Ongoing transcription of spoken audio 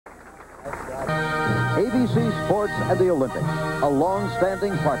ABC Sports and the Olympics, a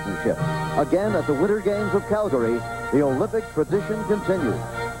long-standing partnership. Again, at the Winter Games of Calgary, the Olympic tradition continues.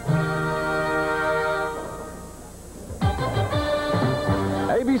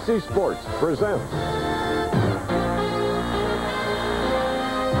 ABC Sports presents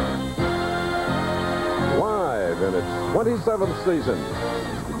live in its 27th season,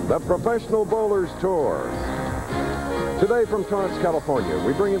 the Professional Bowlers Tour. Today from Torrance, California,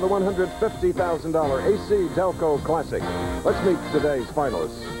 we bring you the $150,000 AC Delco Classic. Let's meet today's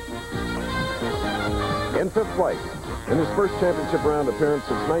finalists. In fifth place, in his first championship round appearance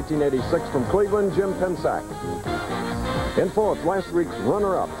since 1986 from Cleveland, Jim Pencak. In fourth, last week's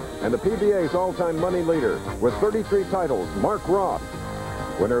runner-up and the PBA's all-time money leader with 33 titles, Mark Roth.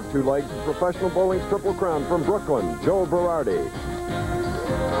 Winner of 2 legs of professional bowling's Triple Crown from Brooklyn, Joe Berardi.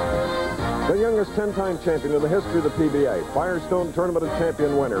 The youngest 10-time champion in the history of the PBA, Firestone Tournament of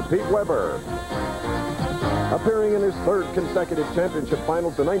Champion winner, Pete Weber. Appearing in his 3rd consecutive championship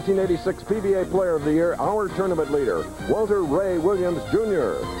finals, the 1986 PBA Player of the Year, our tournament leader, Walter Ray Williams,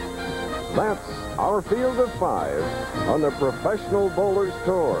 Jr. That's our field of 5 on the Professional Bowlers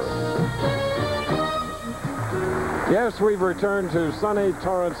Tour. Yes, we've returned to sunny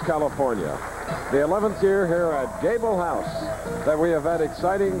Torrance, California. The 11th year here at Gabelhouse that we have had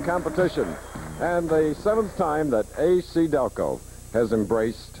exciting competition, and the 7th time that AC Delco has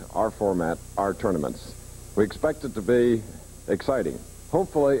embraced our format, our tournaments. We expect it to be exciting,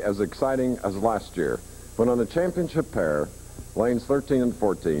 hopefully as exciting as last year, when on the championship pair, lanes 13 and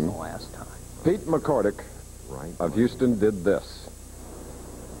 14, Last time. Pete McCordick of Houston did this.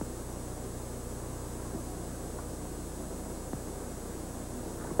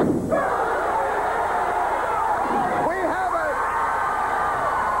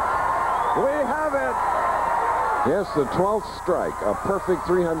 Yes, the 12th strike, a perfect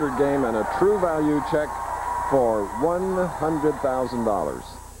 300 game and a true value check for $100,000.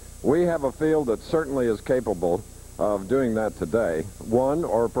 We have a field that certainly is capable of doing that today, one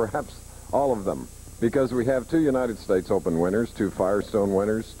or perhaps all of them, because we have 2 United States Open winners, 2 Firestone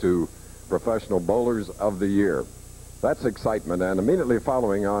winners, 2 Professional Bowlers of the Year. That's excitement, and immediately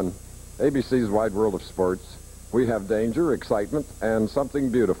following on ABC's Wide World of Sports, we have danger, excitement, and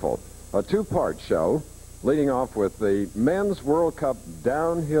something beautiful. A 2-part show, leading off with the Men's World Cup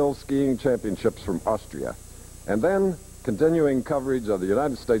Downhill Skiing Championships from Austria, and then continuing coverage of the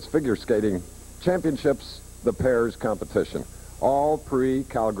United States Figure Skating Championships, the pairs competition, all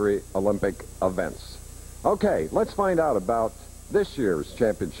pre-Calgary Olympic events. Okay, let's find out about this year's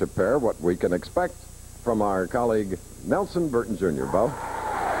championship pair, what we can expect from our colleague Nelson Burton Jr. Bo?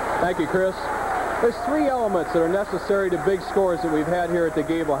 Thank you, Chris. There's 3 elements that are necessary to big scores that we've had here at the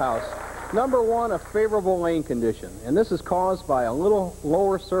Gabelhouse. Number 1, a favorable lane condition, and this is caused by a little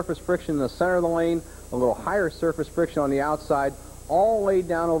lower surface friction in the center of the lane, a little higher surface friction on the outside, all laid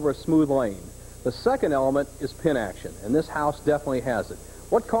down over a smooth lane. The second element is pin action, and this house definitely has it.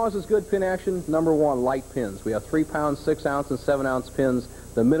 What causes good pin action? Number 1, light pins. We have 3-pound, 6-ounce, and 7-ounce pins,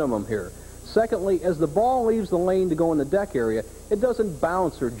 the minimum here. Secondly, as the ball leaves the lane to go in the deck area, it doesn't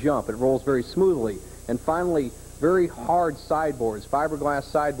bounce or jump. It rolls very smoothly. And finally, very hard sideboards, fiberglass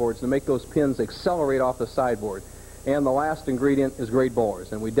sideboards, to make those pins accelerate off the sideboard. And the last ingredient is great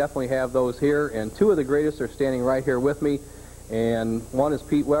bowlers, and we definitely have those here, and 2 of the greatest are standing right here with me. And one is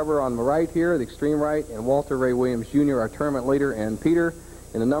Pete Weber on the right here, the extreme right, and Walter Ray Williams Jr., our tournament leader. And Peter,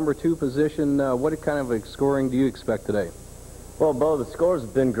 in the number 2 position, what kind of a scoring do you expect today? Well, Bo, the scores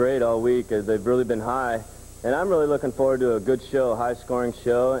have been great all week. They've really been high. And I'm really looking forward to a good show, a high-scoring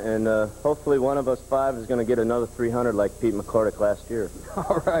show, and hopefully one of us 5 is going to get another 300 like Pete McCordick last year.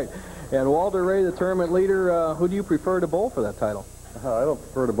 All right. And Walter Ray, the tournament leader, who do you prefer to bowl for that title? I don't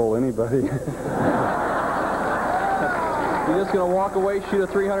prefer to bowl anybody. You're just going to walk away, shoot a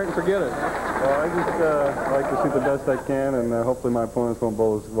 300, and forget it? Well, I just like to shoot the best I can, and hopefully my opponents won't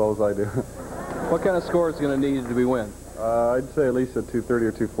bowl as well as I do. What kind of score is going to need to be win? I'd say at least a 230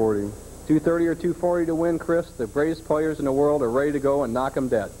 or 240. 230 or 240 to win, Chris. The greatest players in the world are ready to go and knock them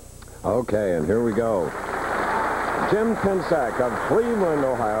dead. Okay, and here we go. Jim Pencak of Cleveland,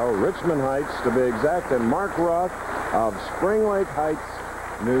 Ohio, Richmond Heights to be exact, and Mark Roth of Spring Lake Heights,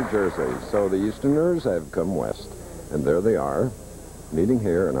 New Jersey. So the Easterners have come west, and there they are, meeting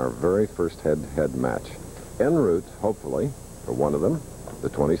here in our very first head-to-head match. En route, hopefully, for one of them, the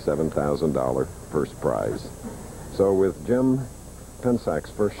 $27,000 first prize. So with Jim Pencak's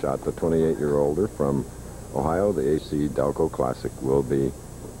first shot, the 28-year-older from Ohio, the AC Delco Classic will be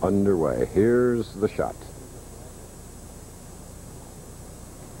underway. Here's the shot.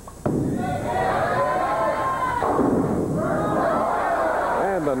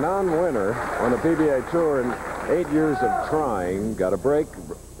 And a non-winner on the PBA Tour in 8 years of trying, got a break,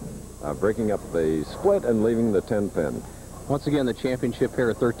 breaking up the split and leaving the 10-pin. Once again, the championship pair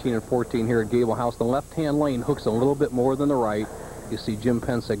at 13 and 14 here at Gabelhouse. The left-hand lane hooks a little bit more than the right. You see Jim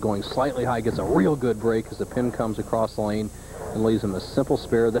Pencak going slightly high, gets a real good break as the pin comes across the lane and leaves him a simple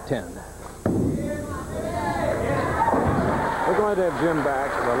spare of the 10. We're going to have Jim back.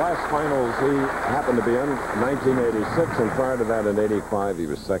 The last finals he happened to be in 1986, and prior to that in 85, he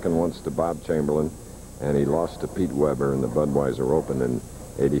was second once to Bob Chamberlain, and he lost to Pete Weber in the Budweiser Open in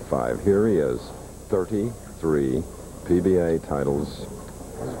 85. Here he is, 33 PBA titles.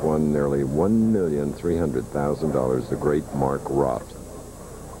 He's won nearly $1,300,000, the great Mark Roth.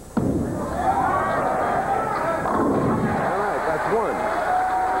 All right, that's one.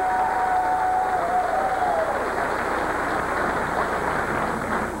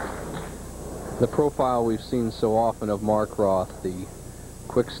 The profile we've seen so often of Mark Roth, the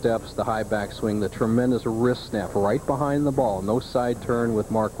quick steps, the high backswing, the tremendous wrist snap right behind the ball. No side turn with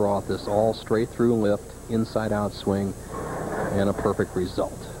Mark Roth. This all straight through lift, inside out swing, and a perfect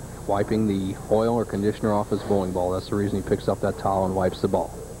result. Wiping the oil or conditioner off his bowling ball. That's the reason he picks up that towel and wipes the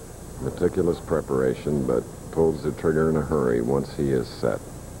ball. Meticulous preparation, but pulls the trigger in a hurry once he is set.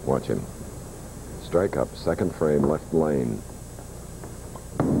 Watch him. Strike up, second frame, left lane.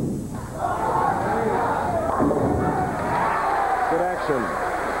 Good action.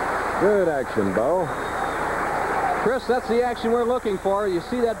 Good action, Bo. Chris, that's the action we're looking for. You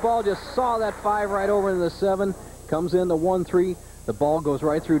see that ball just saw that 5 right over into the 7. Comes in the 1-3. The ball goes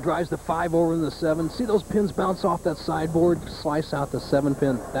right through, drives the 5 over in the 7. See those pins bounce off that sideboard, slice out the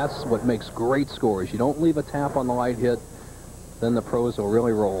 7-pin. That's what makes great scores. You don't leave a tap on the light hit, then the pros will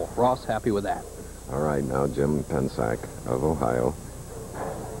really roll. Ross happy with that. All right, now Jim Pencak of Ohio.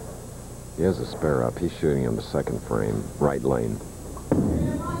 He has a spare up. He's shooting in the second frame, right lane.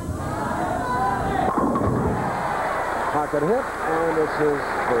 Pocket hit, and it's his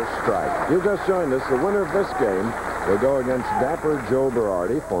first strike. You just joined us. The winner of this game will go against dapper Joe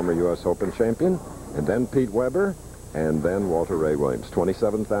Berardi, former U.S. Open champion, and then Pete Weber, and then Walter Ray Williams.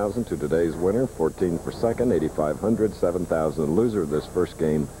 $27,000 to today's winner, 14 for second, 8,500, 7,000. The loser of this first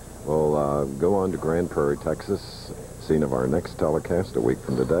game will go on to Grand Prairie, Texas, scene of our next telecast a week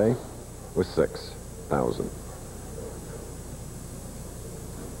from today, with 6,000.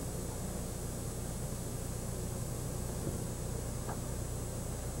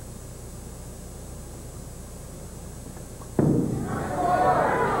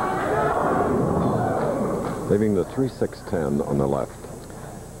 Leaving the 3-6-10 on the left.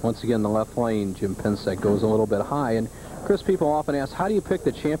 Once again, the left lane, Jim Pencak goes a little bit high. And, Chris, people often ask, how do you pick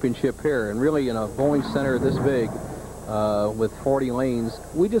the championship pair? And really, in a bowling center this big, with 40 lanes,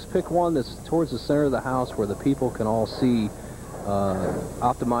 we just pick one that's towards the center of the house where the people can all see,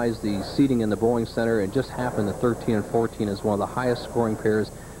 optimize the seating in the bowling center, and just happen that 13 and 14 is one of the highest scoring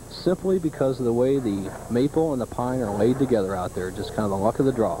pairs simply because of the way the maple and the pine are laid together out there. Just kind of the luck of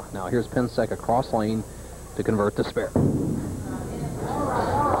the draw. Now, here's Pencak across lane to convert the spare.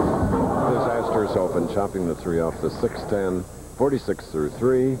 Disasters Open, chopping the 3 off the 6-10, 46 through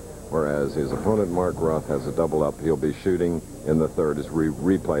 3, whereas his opponent Mark Roth has a double up. He'll be shooting in the third as we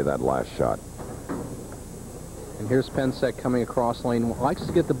replay that last shot. And here's Pencak coming across lane. Likes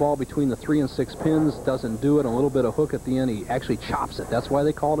to get the ball between the 3 and 6 pins. Doesn't do it. A little bit of hook at the end. He actually chops it. That's why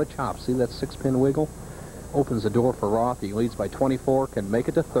they call it a chop. See that 6-pin wiggle? Opens the door for Roth. He leads by 24. Can make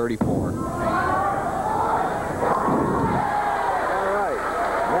it to 34.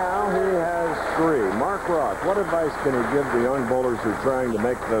 Mark Roth, what advice can he give the young bowlers who are trying to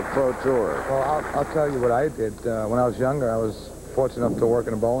make the pro tour? Well, I'll tell you what I did. When I was younger, I was fortunate enough to work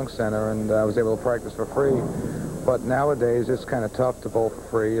in a bowling center, and I was able to practice for free. But nowadays, it's kind of tough to bowl for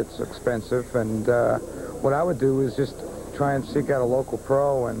free. It's expensive. And what I would do is just try and seek out a local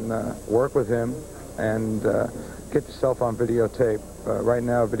pro and work with him and get yourself on videotape. Right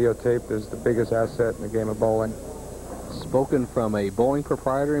now, videotape is the biggest asset in the game of bowling. Spoken from a bowling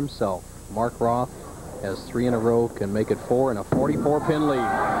proprietor himself. Mark Roth has 3 in a row, can make it 4 in a 44-pin lead.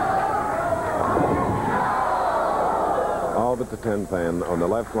 All but the 10-pin on the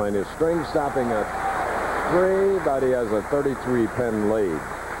left lane. His string stopping at 3, but he has a 33-pin lead.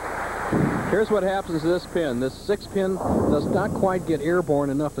 Here's what happens to this pin. This 6-pin does not quite get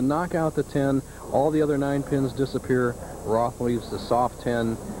airborne enough to knock out the 10. All the other 9 pins disappear. Roth leaves the soft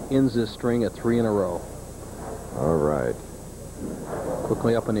 10, ends this string at 3 in a row. All right.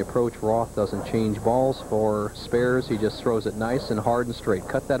 Quickly up on the approach, Roth doesn't change balls for spares. He just throws it nice and hard and straight.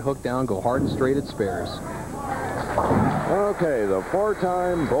 Cut that hook down, go hard and straight at spares. Okay, the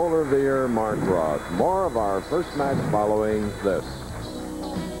 4-time Bowler of the Year, Mark Roth. More of our first match following this.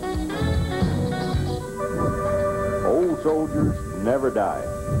 soldiers never die,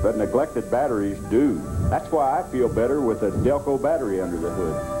 but neglected batteries do. That's why I feel better with a Delco battery under the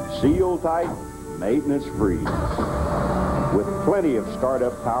hood. Seal tight, maintenance free, with plenty of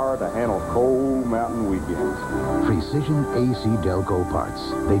startup power to handle cold mountain weekends. Precision AC Delco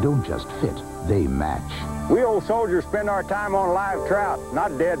parts. They don't just fit, they match. We old soldiers spend our time on live trout,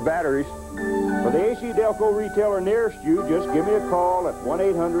 not dead batteries. For the AC Delco retailer nearest you, just give me a call at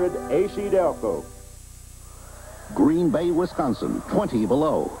 1-800-AC Delco. Green Bay, Wisconsin, 20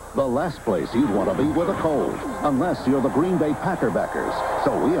 below. The last place you'd want to be with a cold, unless you're the Green Bay Packer backers.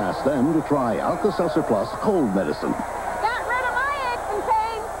 So we asked them to try Alka-Seltzer Plus cold medicine. Got rid of my aches and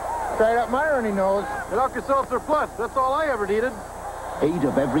pains. Tried out my runny nose. Alka-Seltzer Plus, that's all I ever needed. 8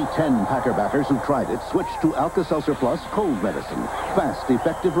 of every 10 Packer backers who tried it switched to Alka-Seltzer Plus cold medicine. Fast,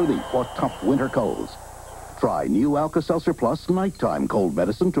 effective relief for tough winter colds. Try new Alka-Seltzer Plus nighttime cold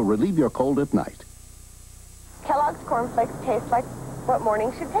medicine to relieve your cold at night. Kellogg's Corn Flakes taste like what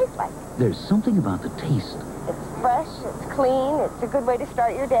morning should taste like. There's something about the taste, It's fresh, it's clean, it's a good way to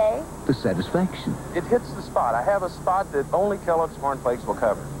start your day. the satisfaction, It hits the spot. I have a spot that only Kellogg's Corn Flakes will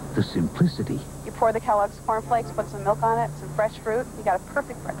cover. the simplicity You pour the Kellogg's Corn Flakes, put some milk on it, some fresh fruit, you got a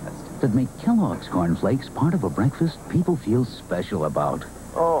perfect breakfast. that make Kellogg's Corn Flakes part of a breakfast people feel special about.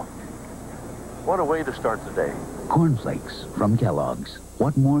 Oh, what a way to start the day. Corn Flakes from Kellogg's.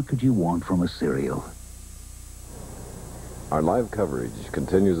 What more could you want from a cereal? Our live coverage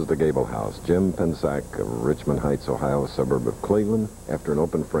continues at the Gabelhouse. Jim Pencak of Richmond Heights, Ohio, a suburb of Cleveland, after an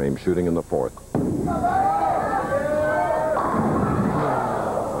open frame shooting in the fourth.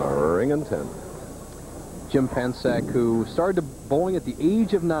 Ring and 10. Jim Pencak, who started bowling at the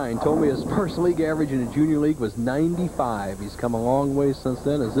age of 9, told me his first league average in the junior league was 95. He's come a long way since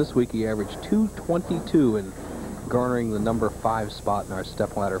then, as this week he averaged 222 and garnering the number 5 spot in our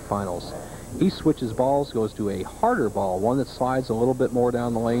stepladder finals. He switches balls, goes to a harder ball, one that slides a little bit more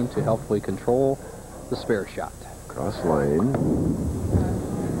down the lane to helpfully control the spare shot. Cross lane.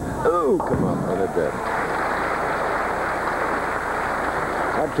 Oh, come up, and it did.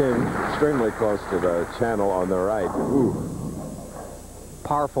 That came extremely close to the channel on the right. Ooh.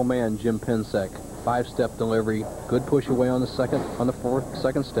 Powerful man, Jim Pencak. 5-step delivery, good push away on the second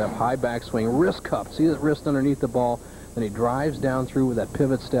step, high backswing, wrist cup. See that wrist underneath the ball? Then he drives down through with that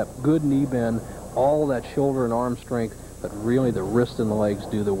pivot step, good knee bend, all that shoulder and arm strength, but really the wrist and the legs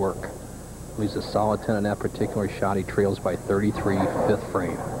do the work. He's a solid 10 in that particular shot. He trails by 33, 5th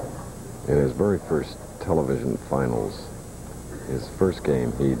frame. In his very first television finals, his first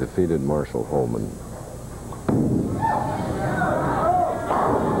game, he defeated Marshall Holman.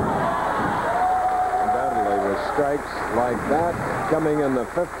 Undoubtedly with strikes like that coming in the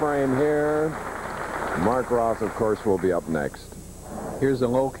 5th frame here. Mark Roth, of course, will be up next. Here's a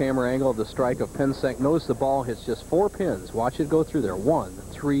low camera angle of the strike of Pencak. Notice the ball hits just 4 pins. Watch it go through there. 1,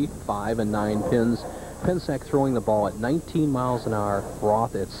 3, 5, and 9 pins. Pencak throwing the ball at 19 miles an hour.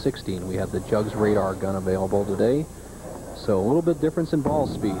 Roth at 16. We have the Jugs radar gun available today. So a little bit difference in ball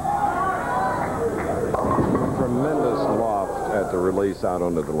speed. Tremendous loft at the release out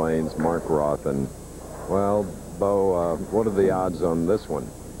onto the lanes, Mark Roth. And, well, Bo, what are the odds on this one?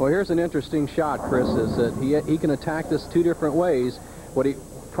 Well, here's an interesting shot, Chris, is that he can attack this 2 different ways. What he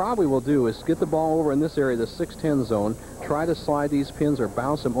probably will do is get the ball over in this area, the 6-10 zone, try to slide these pins or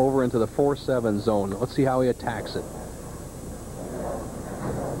bounce them over into the 4-7 zone. Let's see how he attacks it.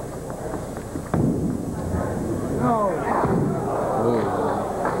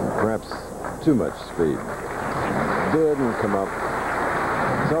 Perhaps too much speed. Didn't come up.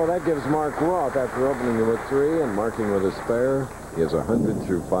 So that gives Mark Roth, after opening with 3 and marking with a spare, he has 100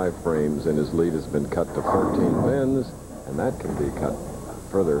 through 5 frames, and his lead has been cut to 14 pins, and that can be cut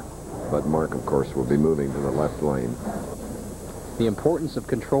further. But Mark, of course, will be moving to the left lane. The importance of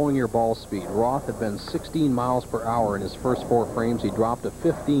controlling your ball speed. Roth had been 16 miles per hour in his first 4 frames. He dropped to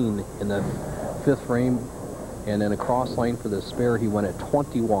 15 in the 5th frame. And in a cross lane for the spare, he went at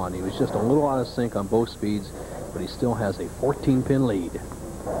 21. He was just a little out of sync on both speeds, but he still has a 14-pin lead.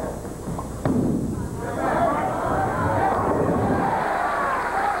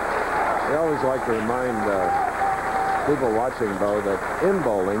 I always like to remind people watching, though, that in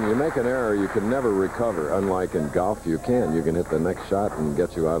bowling, you make an error you can never recover. Unlike in golf, you can. You can hit the next shot and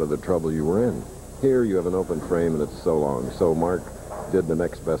get you out of the trouble you were in. Here, you have an open frame, and it's so long. So Mark did the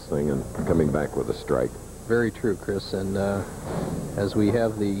next best thing in coming back with a strike. Very true, Chris. And as we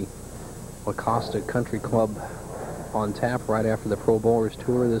have the La Costa Country Club on tap right after the Pro Bowlers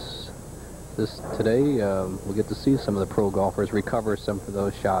Tour today, we'll get to see some of the pro golfers recover some of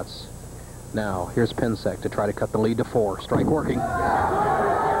those shots. Now, here's Pencak to try to cut the lead to 4. Strike working.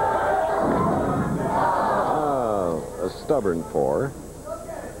 A stubborn 4.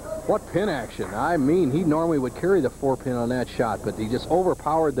 What pin action. I mean, he normally would carry the 4-pin on that shot, but he just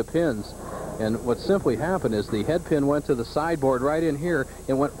overpowered the pins. And what simply happened is the head pin went to the sideboard right in here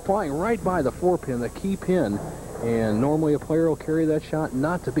and went flying right by the 4-pin, the key pin. And normally a player will carry that shot,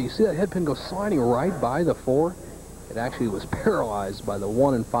 not to be. See that head pin go sliding right by the 4? It actually was paralyzed by the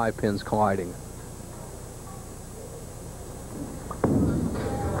 1 and 5 pins colliding.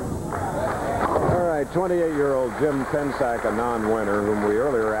 All right, 28-year-old Jim Pencak, a non-winner, whom we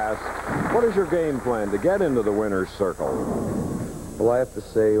earlier asked, what is your game plan to get into the winner's circle? Well, I have to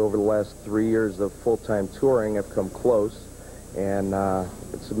say, over the last 3 years of full-time touring, I've come close. And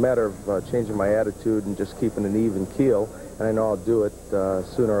it's a matter of changing my attitude and just keeping an even keel. And I know I'll do it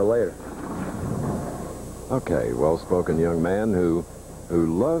sooner or later. Okay, well-spoken young man who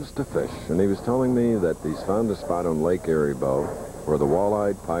loves to fish. And he was telling me that he's found a spot on Lake Erie-Bow where the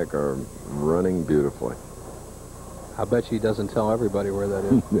walleye pike are running beautifully. I bet he doesn't tell everybody where that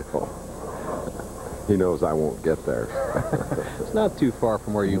is. No. He knows I won't get there. It's not too far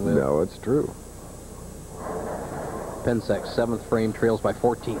from where you live. No, it's true. Pencak's 7th frame trails by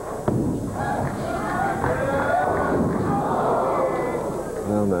 14.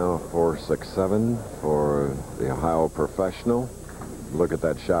 Well, now 4-6-7 for the Ohio professional. Look at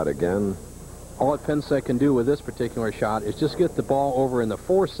that shot again. All that Pencak can do with this particular shot is just get the ball over in the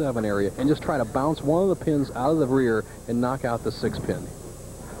 4-7 area and just try to bounce one of the pins out of the rear and knock out the 6-pin.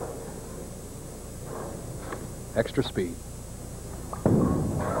 Extra speed.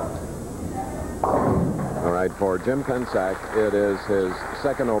 All right, for Jim Pencak, it is his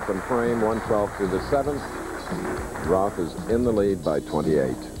second open frame, 112 through the 7th. Roth is in the lead by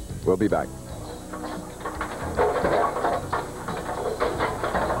 28. We'll be back.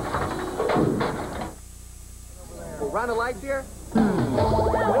 Run a light here?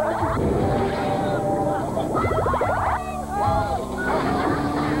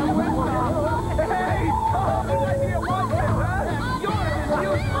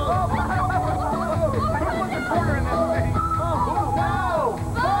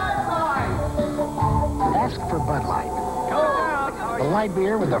 Ask for Bud Light. The light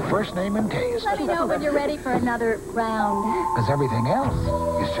beer with the first name and taste. Let me know when you're ready for another round. Because everything else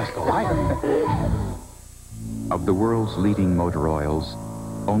is just a lighter. Of the world's leading motor oils,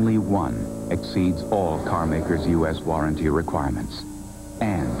 only one exceeds all car makers' U.S. warranty requirements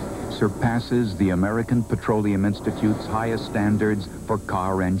and surpasses the American Petroleum Institute's highest standards for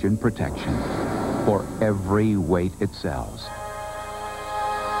car engine protection for every weight it sells.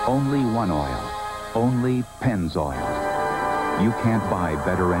 Only one oil, only Pennzoil. You can't buy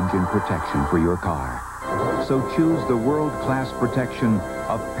better engine protection for your car. So choose the world-class protection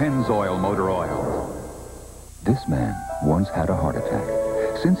of Pennzoil motor oil. This man once had a heart attack.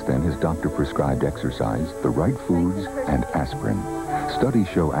 Since then, his doctor prescribed exercise, the right foods, and aspirin. Studies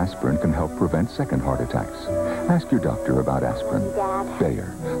show aspirin can help prevent second heart attacks. Ask your doctor about aspirin.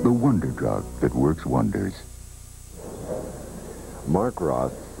 Bayer, the wonder drug that works wonders. Mark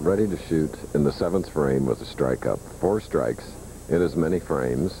Roth, ready to shoot in the 7th frame with a strike up. 4 strikes in as many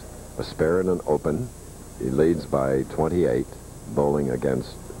frames. A spare and an open. He leads by 28, bowling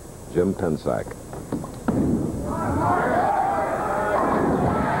against Jim Pencak.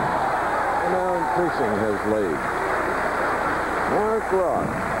 And now increasing his lead. Mark Roth,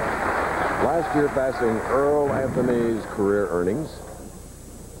 last year passing Earl Anthony's career earnings.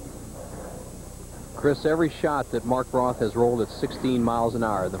 Chris, every shot that Mark Roth has rolled at 16 miles an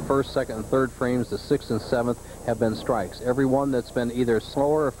hour, the 1st, 2nd, and 3rd frames, the 6th and 7th, have been strikes. Every one that's been either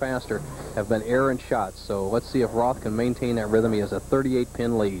slower or faster have been errant shots. So let's see if Roth can maintain that rhythm. He has a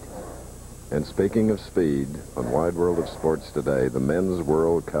 38-pin lead. And speaking of speed, on Wide World of Sports today, the Men's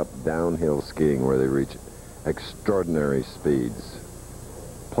World Cup downhill skiing where they reach extraordinary speeds.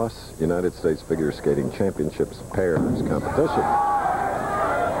 Plus, United States Figure Skating Championships pairs competition.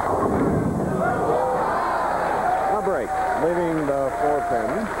 A break, leaving the 4-pin.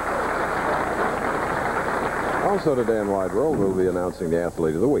 Also today in Wide World, we'll be announcing the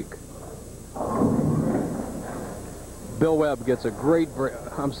Athlete of the Week. Bill Webb gets a great break.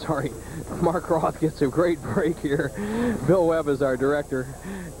 I'm sorry, Mark Roth gets a great break here. Bill Webb is our director,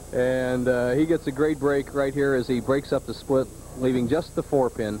 and he gets a great break right here as he breaks up the split, leaving just the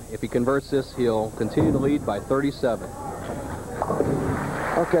 4-pin. If he converts this, he'll continue to lead by 37.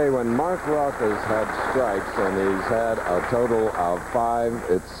 Okay, when Mark Roth has had strikes and he's had a total of 5,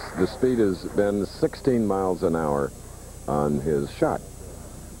 the speed has been 16 miles an hour on his shot.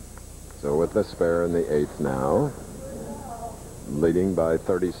 So with the spare in the 8th now, leading by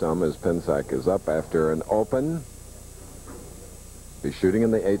 30-some as Pencak is up after an open. He's shooting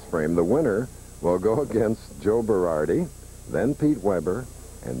in the 8th frame. The winner will go against Joe Berardi. then Pete Weber,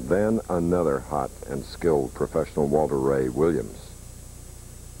 and then another hot and skilled professional, Walter Ray Williams.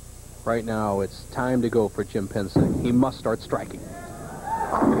 Right now, it's time to go for Jim Pencak. He must start striking.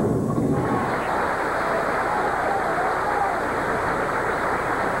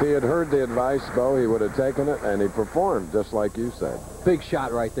 If he had heard the advice, Bo, he would have taken it, and he performed just like you said. Big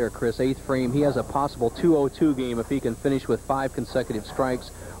shot right there, Chris. 8th frame. He has a possible 202 game if he can finish with 5 consecutive strikes.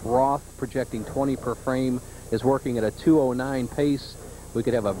 Roth, projecting 20 per frame, is working at a 209 pace. We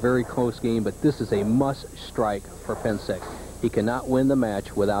could have a very close game, but this is a must strike for Pencak. He cannot win the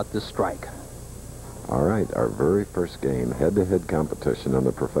match without this strike. All right, our very first game, head-to-head competition on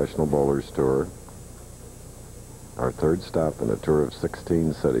the Professional Bowlers Tour. Our third stop in a tour of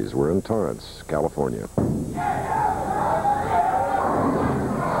 16 cities. We're in Torrance, California.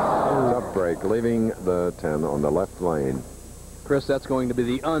 Tough break, leaving the 10 on the left lane. Chris, that's going to be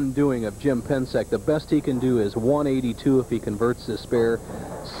the undoing of Jim Pencak. The best he can do is 182 if he converts this spare.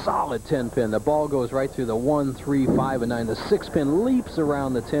 Solid 10-pin. The ball goes right through the 1, 3, 5, and 9. The 6-pin leaps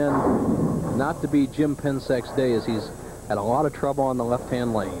around the 10. Not to be Jim Pencak's day, as he's had a lot of trouble on the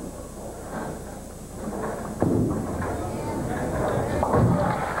left-hand lane.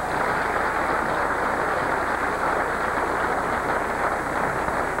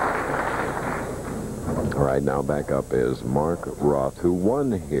 All right, now back up is Mark Roth, who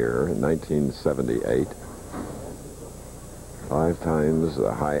won here in 1978. 5 times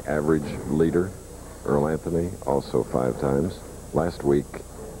a high average leader. Earl Anthony, also 5 times. Last week,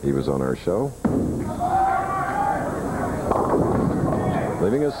 he was on our show.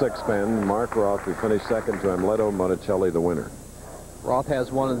 Leaving a 6-pin, Mark Roth, who finished second to Amleto Monticelli, the winner. Roth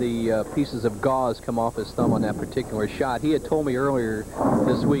has one of the pieces of gauze come off his thumb on that particular shot. He had told me earlier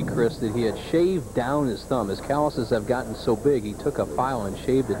this week, Chris, that he had shaved down his thumb. His calluses have gotten so big, he took a file and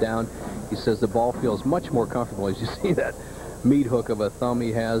shaved it down. He says the ball feels much more comfortable, as you see that meat hook of a thumb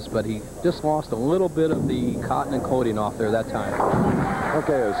he has, but he just lost a little bit of the cotton and coating off there that time.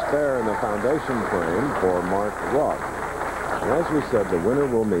 Okay, a spare in the foundation frame for Mark Roth. And as we said, the winner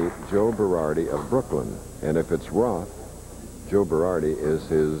will meet Joe Berardi of Brooklyn. And if it's Roth, Joe Berardi is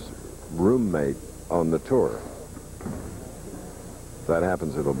his roommate on the tour. If that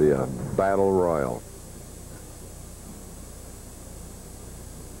happens, it'll be a battle royal.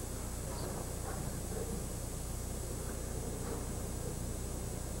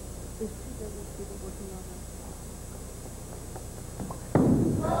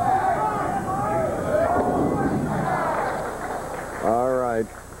 All right,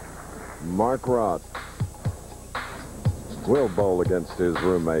 Mark Roth will bowl against his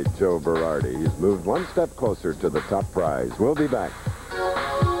roommate, Joe Berardi. He's moved one step closer to the top prize. We'll be back.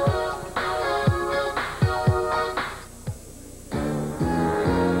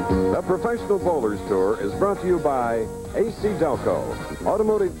 The Professional Bowlers Tour is brought to you by AC Delco.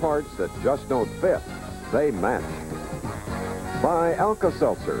 Automotive parts that just don't fit, they match. By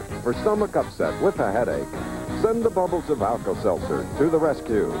Alka-Seltzer. For stomach upset with a headache, send the bubbles of Alka-Seltzer to the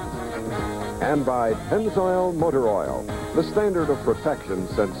rescue. And by Pennzoil Motor Oil, the standard of protection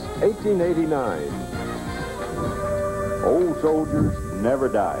since 1889. Old soldiers never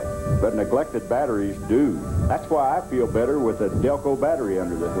die, but neglected batteries do. That's why I feel better with a Delco battery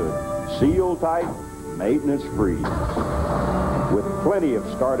under the hood. Seal tight, maintenance free. With plenty of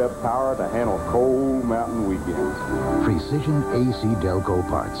startup power to handle cold mountain weekends. Precision AC Delco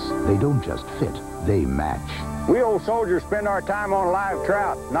parts. They don't just fit, they match. We old soldiers spend our time on live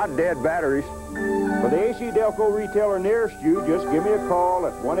trout, not dead batteries. For the AC Delco retailer nearest you, just give me a call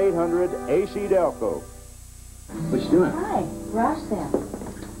at 1-800-AC-Delco. What you doing? Hi, garage sale.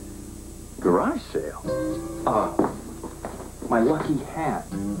 Garage sale? My lucky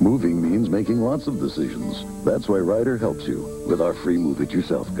hat. Moving means making lots of decisions. That's why Ryder helps you with our free Move It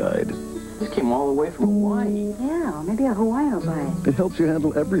Yourself guide. This came all the way from Hawaii. Yeah, maybe a Hawaiian will buy it. It helps you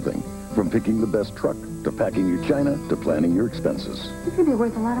handle everything, from picking the best truck, to packing your china, to planning your expenses. This could be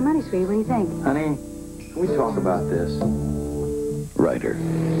worth a lot of money, sweetie. What do you think? Honey, can we talk about this? Ryder.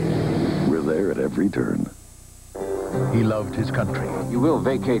 We're there at every turn. He loved his country. You will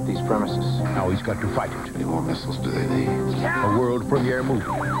vacate these premises. Now he's got to fight it. Any more missiles do they need? A world premiere movie,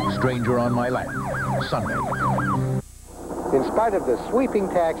 Stranger on My Land, Sunday. In spite of the sweeping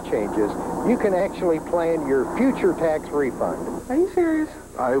tax changes, you can actually plan your future tax refund. Are you serious?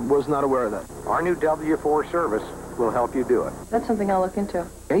 I was not aware of that. Our new W4 service will help you do it. That's something I'll look into.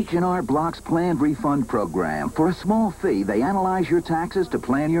 H&R Block's planned refund program. For a small fee, they analyze your taxes to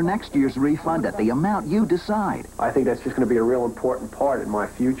plan your next year's refund at the amount you decide. I think that's just going to be a real important part in my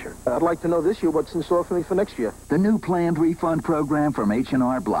future. I'd like to know this year what's in store for me for next year. The new planned refund program from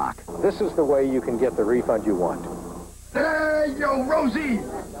H&R Block. This is the way you can get the refund you want. Hey, yo, Rosie!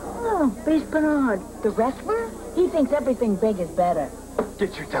 Oh, Beast Bernard, the wrestler? He thinks everything big is better.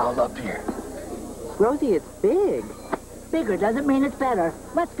 Get your towel up here. Rosie, it's big. Bigger doesn't mean it's better.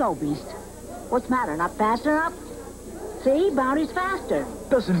 Let's go, Beast. What's the matter, not fast enough? See, Bounty's faster.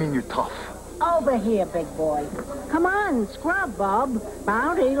 Doesn't mean you're tough. Over here, big boy. Come on, scrub, Bob.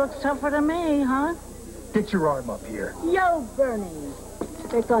 Bounty looks tougher than me, huh? Get your arm up here. Yo, Bernie.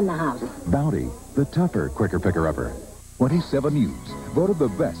 It's on the house. Bounty, the tougher quicker picker-upper. 27 News, voted the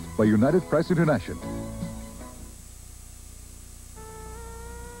best by United Press International.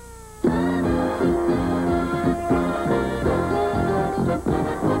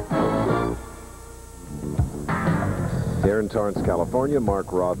 Here in Torrance, California,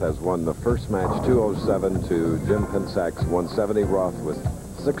 Mark Roth has won the first match 207 to Jim Pencak's 170. Roth with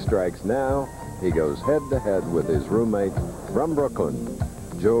 6 strikes. Now he goes head-to-head with his roommate from Brooklyn,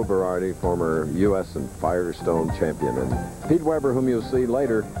 Joe Berardi, former U.S. and Firestone champion. And Pete Weber, whom you'll see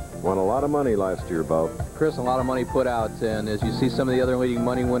later, won a lot of money last year, Bo. Chris, a lot of money put out, and as you see some of the other leading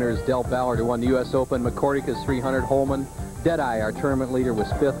money winners, Del Ballard, who won the U.S. Open, McCordick is 300, Holman, Deadeye, our tournament leader, was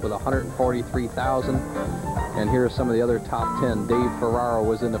 5th with 143,000. And here are some of the other top 10. Dave Ferraro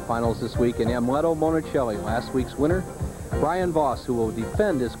was in the finals this week, and Amleto Monicelli, last week's winner. Brian Voss, who will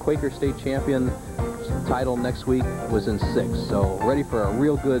defend his Quaker State champion title next week, was in 6th. So ready for a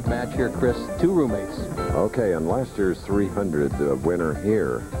real good match here, Chris. 2 roommates. Okay, and last year's 300 winner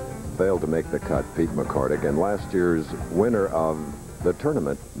here failed to make the cut, Pete McCordick. And last year's winner of the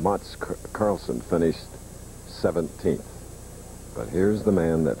tournament, Mats Carlson, finished 17th. But here's the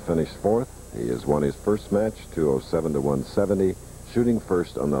man that finished 4th. He has won his first match, 207 to 170, shooting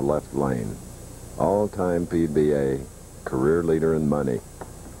first on the left lane. All-time PBA career leader in money.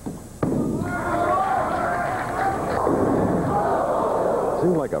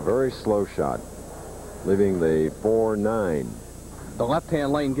 Seemed like a very slow shot, leaving the 4-9. The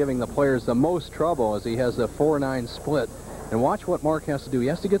left-hand lane giving the players the most trouble as he has a 4-9 split. And watch what Mark has to do. He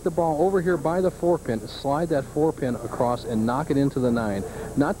has to get the ball over here by the 4-pin, slide that 4-pin across, and knock it into the 9.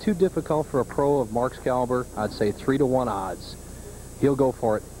 Not too difficult for a pro of Mark's caliber. I'd say 3-to-1 odds. He'll go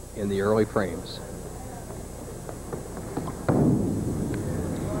for it in the early frames.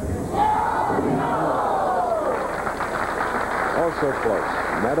 Also close.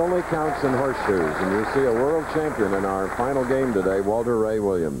 And that only counts in horseshoes. And you see a world champion in our final game today, Walter Ray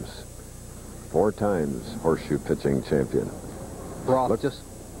Williams. 4 times horseshoe pitching champion. Roth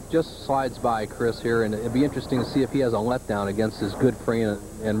just slides by Chris here, and it'd be interesting to see if he has a letdown against his good friend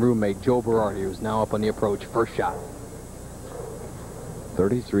and roommate Joe Berardi, who's now up on the approach. First shot.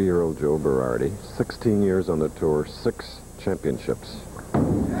 33-year-old Joe Berardi, 16 years on the tour, 6 championships.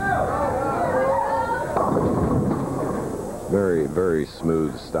 Very, very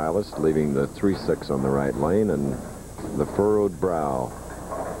smooth stylist, leaving the 3-6 on the right lane and the furrowed brow.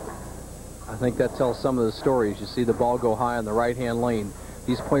 I think that tells some of the stories. You see the ball go high on the right-hand lane.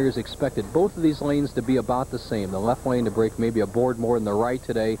 These players expected both of these lanes to be about the same. The left lane to break maybe a board more than the right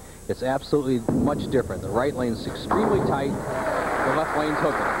today. It's absolutely much different. The right lane's extremely tight. The left lane's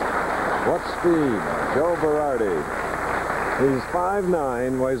hooking. What speed? Joe Berardi. He's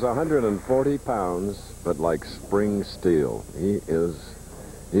 5'9", weighs 140 pounds, but like spring steel. He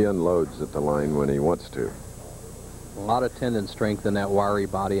unloads at the line when he wants to. A lot of tendon strength in that wiry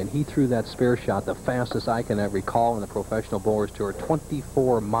body, and he threw that spare shot the fastest I can ever recall in the Professional Bowlers Tour,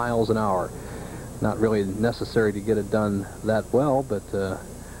 24 miles an hour. Not really necessary to get it done that well, but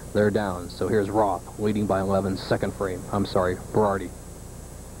they're down. So here's Roth, leading by 11, second frame. I'm sorry, Berardi.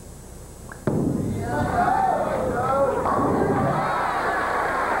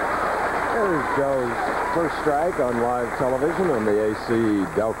 There's Joe's first strike on live television on the AC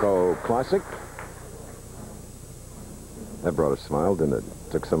Delco Classic. That brought a smile, didn't it?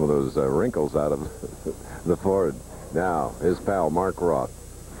 Took some of those wrinkles out of the forehead. Now, his pal, Mark Roth.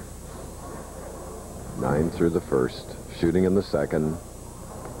 9 through the first, shooting in the second.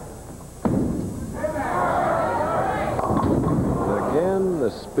 And again,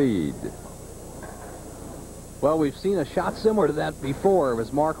 the speed. Well, we've seen a shot similar to that before. It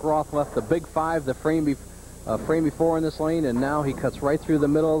was Mark Roth left the big 5 the frame before in this lane, and now he cuts right through the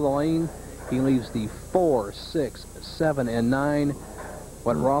middle of the lane. He leaves the 4, 6, 7, and 9.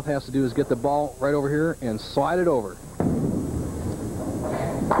 What Roth has to do is get the ball right over here and slide it over.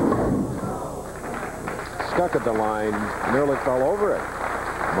 Stuck at the line, nearly fell over it.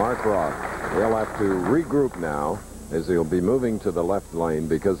 Mark Roth. He'll have to regroup now as he'll be moving to the left lane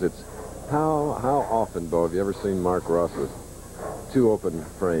because it's how often, Bo, have you ever seen Mark Roth with 2 open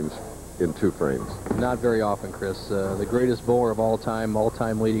frames in 2 frames? Not very often, Chris. The greatest bowler of all time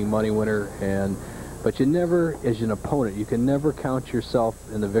leading money winner, and But you never, as an opponent, you can never count yourself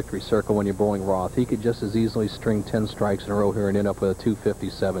in the victory circle when you're bowling Roth. He could just as easily string 10 strikes in a row here and end up with a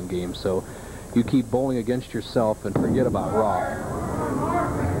 257 game. So you keep bowling against yourself and forget about Roth.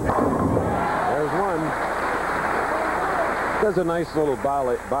 There's one. Does a nice little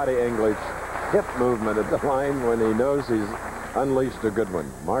body English hip movement at the line when he knows he's unleashed a good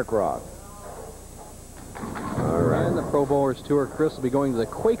one. Mark Roth. All right. And the Pro Bowlers Tour, Chris, will be going to the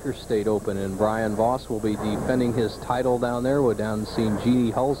Quaker State Open, and Brian Voss will be defending his title down there. We're down seeing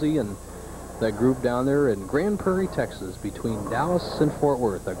Jeannie Halsey and that group down there in Grand Prairie, Texas, between Dallas and Fort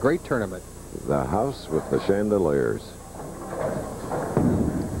Worth. A great tournament. The house with the chandeliers.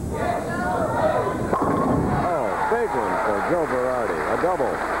 Oh, big one for Joe Berardi. A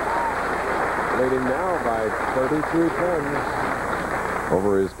double. Leading now by 33 pins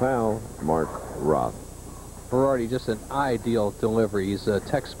over his pal, Mark Roth. Berardi, just an ideal delivery. He's a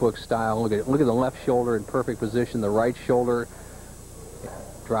textbook style. Look at the left shoulder in perfect position, the right shoulder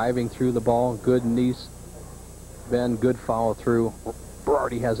driving through the ball. Good knees bend, good follow through.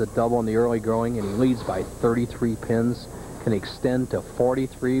 Berardi has a double in the early going, and he leads by 33 pins. Can extend to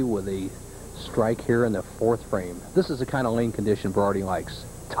 43 with a strike here in the fourth frame. This is the kind of lane condition Berardi likes.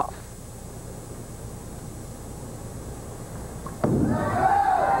 Tough.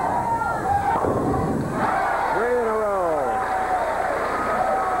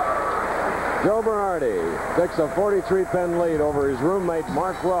 Joe Berardi takes a 43-pin lead over his roommate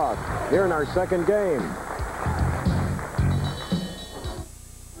Mark Roth here in our second game.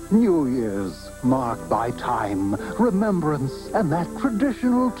 New Year's marked by time, remembrance, and that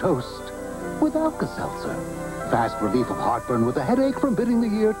traditional toast with Alka-Seltzer. Fast relief of heartburn with a headache from bidding the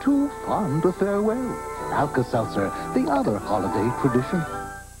year too fond a farewell. Alka-Seltzer, the other holiday tradition.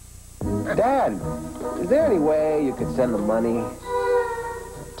 Dad, is there any way you could send the money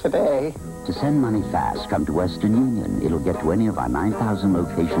today? To send money fast, come to Western Union. It'll get to any of our 9,000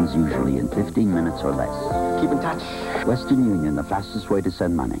 locations usually in 15 minutes or less. Keep in touch. Western Union, the fastest way to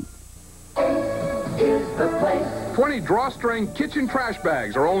send money. Is the place. 20 drawstring kitchen trash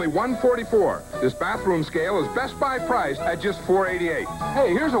bags are only $144. This bathroom scale is Best Buy priced at just $488. Hey,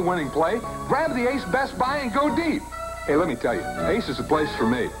 here's a winning play. Grab the Ace Best Buy and go deep. Hey, let me tell you, Ace is the place for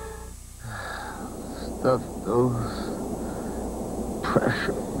me. Stuff those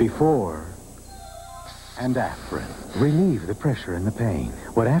pressure before and Afrin. Relieve the pressure and the pain.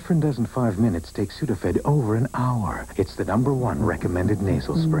 What Afrin does in 5 minutes takes Sudafed over an hour. It's the #1 recommended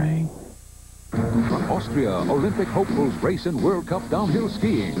nasal spray. From Austria, Olympic hopefuls race in World Cup downhill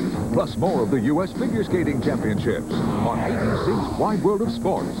skiing. Plus more of the U.S. Figure Skating Championships on ABC's Wide World of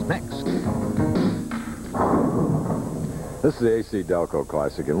Sports. Next. This is the AC Delco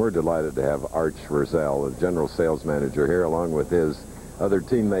Classic, and we're delighted to have Arch Rosell, the general sales manager here, along with his other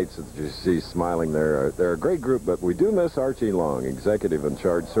teammates that you see smiling there. They're a great group, but we do miss Archie Long, executive in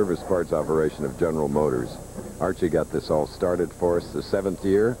charge service parts operation of General Motors. Archie got this all started for us the 7th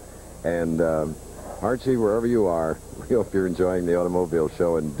year. And Archie, wherever you are, we hope you're enjoying the automobile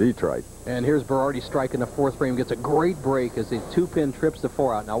show in Detroit. And here's Berardi striking the fourth frame, gets a great break as the 2-pin trips the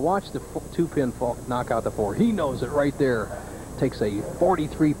 4 out. Now watch the 2-pin knock out the 4. He knows it right there. Takes a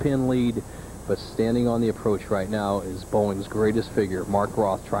 43-pin lead, but standing on the approach right now is bowling's greatest figure, Mark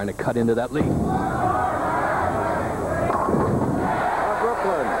Roth, trying to cut into that lead. Brooklyn.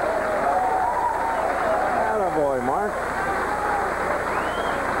 Attaboy, Mark.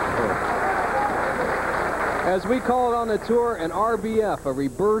 As we call it on the tour, an RBF, a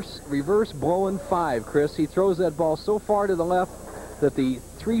reverse blowing 5, Chris. He throws that ball so far to the left that the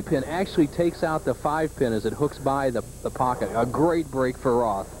 3-pin actually takes out the 5-pin as it hooks by the pocket. A great break for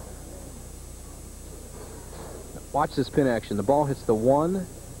Roth. Watch this pin action. The ball hits the 1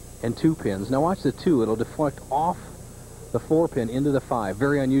 and 2 pins. Now watch the 2. It'll deflect off the 4-pin into the 5.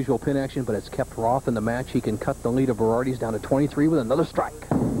 Very unusual pin action, but it's kept Roth in the match. He can cut the lead of Berardi's down to 23 with another strike.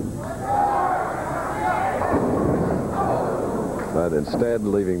 But instead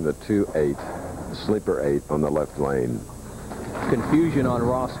leaving the 2-8, sleeper 8 on the left lane. Confusion on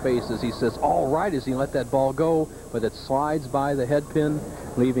Roth's face as he says, all right, as he let that ball go, but it slides by the head pin,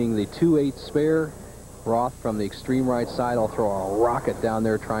 leaving the 2-8 spare. Roth from the extreme right side will throw a rocket down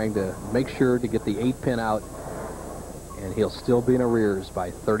there trying to make sure to get the 8-pin out, and he'll still be in arrears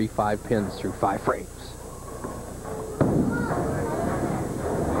by 35 pins through 5 frames.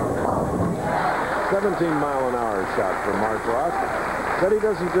 $17-mile-an-hour shot from Mark Roth. Said he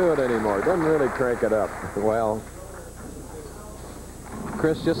doesn't do it anymore. Doesn't really crank it up. Well,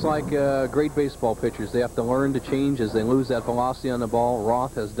 Chris, just like great baseball pitchers, they have to learn to change as they lose that velocity on the ball.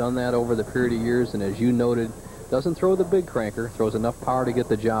 Roth has done that over the period of years, and as you noted, doesn't throw the big cranker, throws enough power to get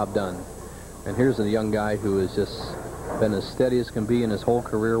the job done. And here's a young guy who has just been as steady as can be in his whole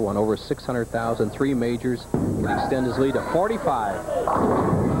career, won over 600,000, 3 majors, can extend his lead to 45.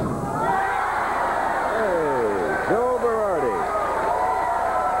 Joe Berardi.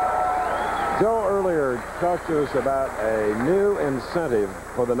 Joe earlier talked to us about a new incentive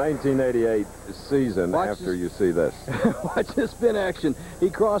for the 1988 season after you see this. Watch this spin action. He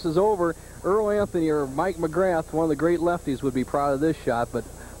crosses over. Earl Anthony or Mike McGrath, one of the great lefties, would be proud of this shot, but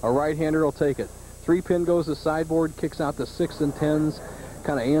a right-hander will take it. 3-pin goes to sideboard, kicks out the 6 and 10s,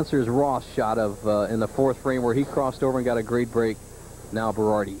 kind of answers Roth's shot of in the 4th frame where he crossed over and got a great break. Now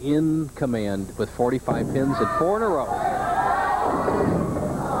Berardi in command with 45 pins and 4 in a row.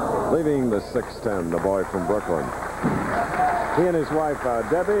 Leaving the 6-10, the boy from Brooklyn. He and his wife,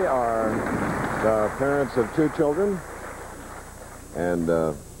 Debbie, are the parents of 2 children, and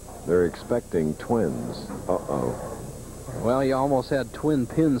they're expecting twins. Uh-oh. Well, you almost had twin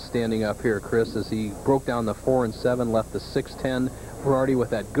pins standing up here, Chris, as he broke down the 4 and 7, left the 6-10. Berardi with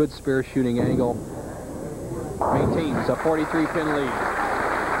that good spare shooting angle maintains a 43-pin lead.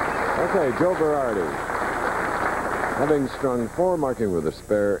 Okay, Joe Berardi, having strung 4, marking with a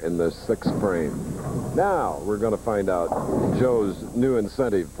spare in the 6th frame. Now we're going to find out Joe's new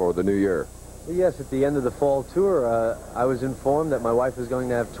incentive for the new year. Well, yes, at the end of the fall tour, I was informed that my wife was going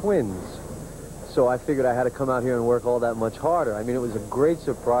to have twins. So I figured I had to come out here and work all that much harder. I mean, it was a great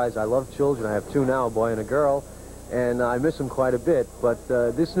surprise. I love children. I have 2 now, a boy and a girl, and I miss them quite a bit. But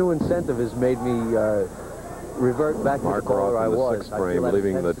this new incentive has made me revert back to the caller I was. Mark Roth in the 6th frame,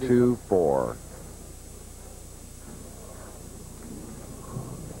 leaving the 2-4.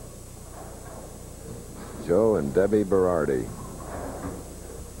 Joe and Debbie Berardi.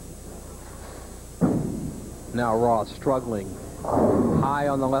 Now Roth struggling. High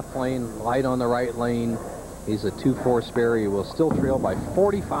on the left lane, light on the right lane. He's a 2-4 spare. He will still trail by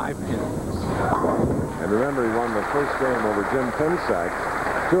 45 pins. And remember, he won the first game over Jim Pencak,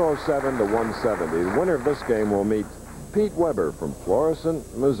 207 to 170. The winner of this game will meet Pete Weber from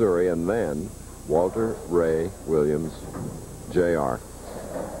Florissant, Missouri, and then Walter Ray Williams, Jr.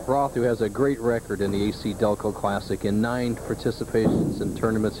 Roth, who has a great record in the AC Delco Classic in 9 participations in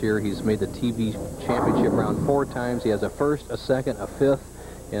tournaments here. He's made the TV championship round 4 times. He has a 1st, a 2nd, a 5th,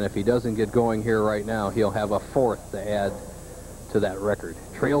 and if he doesn't get going here right now, he'll have a 4th to add to that record.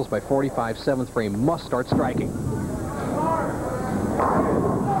 Trails by 45, 7th frame, must start striking.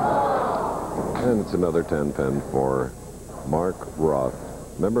 And it's another 10-pin for Mark Roth.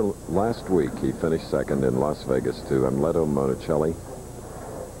 Remember last week he finished 2nd in Las Vegas to Amleto Monticelli?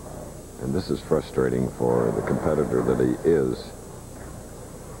 And this is frustrating for the competitor that he is.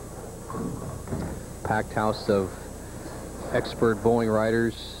 Packed house of expert bowling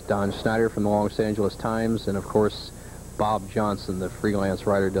writers. Don Schneider from the Los Angeles Times, and of course Bob Johnson, the freelance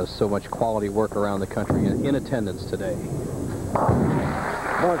writer, does so much quality work around the country in attendance today.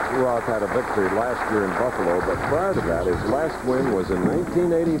 Mark Roth had a victory last year in Buffalo, but prior to that, his last win was in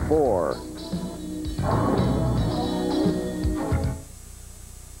 1984.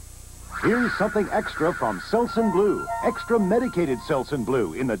 Here's something extra from Selsun Blue. Extra medicated Selsun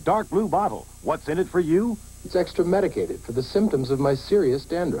Blue in the dark blue bottle. What's in it for you? It's extra medicated for the symptoms of my serious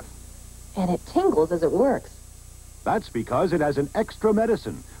dandruff. And it tingles as it works. That's because it has an extra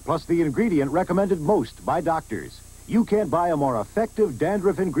medicine, plus the ingredient recommended most by doctors. You can't buy a more effective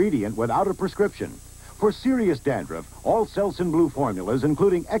dandruff ingredient without a prescription. For serious dandruff, all Selsun Blue formulas,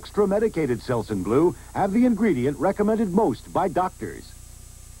 including extra medicated Selsun Blue, have the ingredient recommended most by doctors.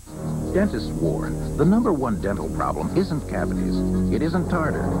 Dentists warn, the #1 dental problem isn't cavities, it isn't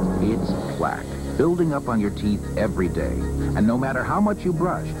tartar, it's plaque, building up on your teeth every day. And no matter how much you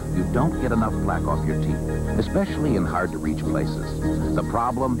brush, you don't get enough plaque off your teeth, especially in hard-to-reach places. The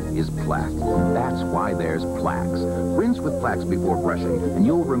problem is plaque. That's why there's Plaques. Rinse with Plaques before brushing, and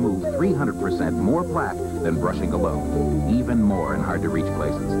you'll remove 300% more plaque than brushing alone. Even more in hard-to-reach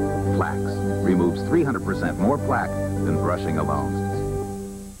places. Plaques removes 300% more plaque than brushing alone.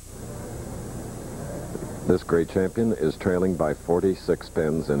 This great champion is trailing by 46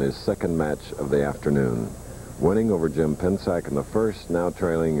 pins in his 2nd match of the afternoon. Winning over Jim Pencak in the 1st, now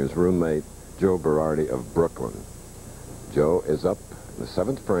trailing his roommate, Joe Berardi of Brooklyn. Joe is up in the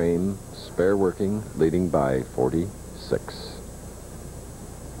 7th frame, spare working, leading by 46.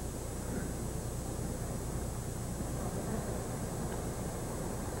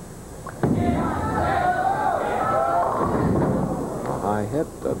 A high hit,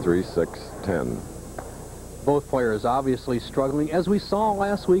 a 3-6-10. Both players obviously struggling, as we saw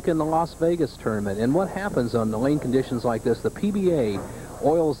last week in the Las Vegas tournament. And what happens on the lane conditions like this, the PBA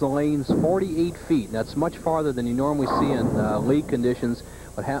oils the lanes 48 feet. And that's much farther than you normally see in league conditions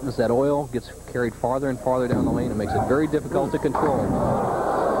What happens, that oil gets carried farther and farther down the lane and makes it very difficult to control.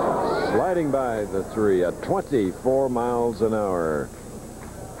 Sliding by the 3 at 24 miles an hour.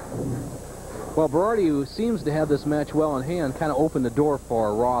 Well, Berardi, who seems to have this match well in hand, kind of opened the door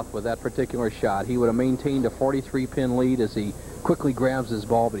for Roth with that particular shot. He would have maintained a 43-pin lead as he quickly grabs his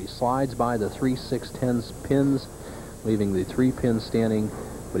ball, but he slides by the 3, 6, 10 pins, leaving the 3 pins standing,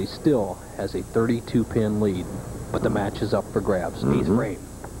 but he still has a 32-pin lead. But the match is up for grabs. 8th frame.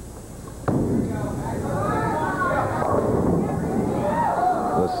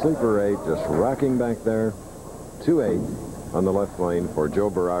 The sleeper 8 just rocking back there. 2-8 on the left lane for Joe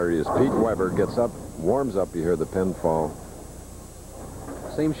Berardi as Pete Weber gets up, warms up. You hear the pin fall.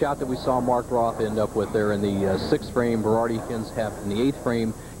 Same shot that we saw Mark Roth end up with there in the 6th frame. Berardi pins have in the 8th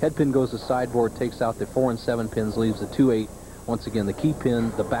frame. Head pin goes to sideboard, takes out the 4 and 7 pins, leaves the 2-8. Once again, the key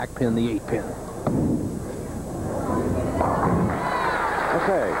pin, the back pin, the 8 pin.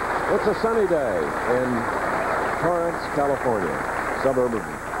 Okay, it's a sunny day in Torrance, California, suburb of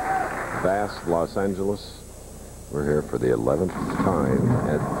vast Los Angeles. We're here for the 11th time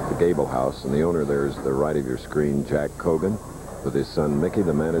at the Gabelhouse, and the owner there is the right of your screen, Jack Cogan, with his son Mickey,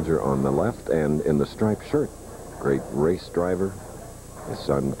 the manager, on the left, and in the striped shirt, great race driver, his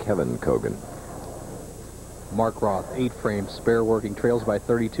son Kevin Cogan. Mark Roth, 8 frames, spare working, trails by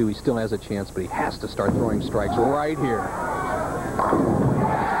 32. He still has a chance, but he has to start throwing strikes right here.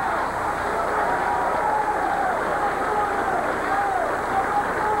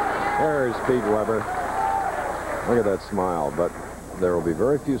 There's Pete Weber. Look at that smile, but there will be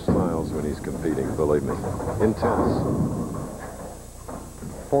very few smiles when he's competing, believe me. Intense.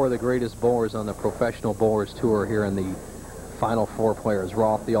 4 of the greatest bowlers on the Professional Bowlers Tour here in the final 4 players.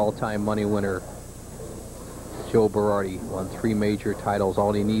 Roth, the all-time money winner. Joe Berardi won 3 major titles.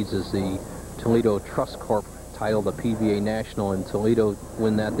 All he needs is the Toledo Trust Corp title, the PBA National, and Toledo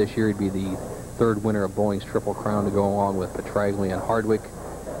win that this year. He'd be the 3rd winner of bowling's Triple Crown to go along with Petraglia and Hardwick.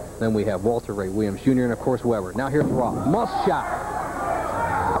 Then we have Walter Ray Williams Jr. and, of course, Weber. Now here's Roth. Must shot.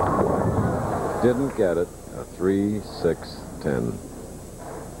 Didn't get it. A 3, 6, 10.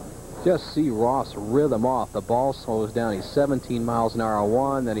 Just see Roth's rhythm off. The ball slows down. He's 17 miles an hour on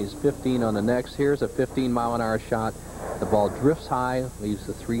one, then he's 15 on the next. Here's a 15-mile-an-hour shot. The ball drifts high, leaves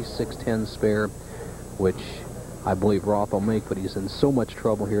the 3, 6, 10 spare, which I believe Roth will make, but he's in so much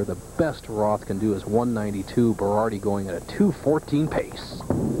trouble here. The best Roth can do is 192. Berardi going at a 2:14 pace.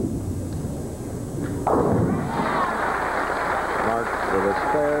 Mark with a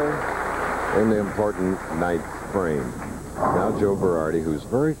spare in the important 9th frame. Now Joe Berardi, whose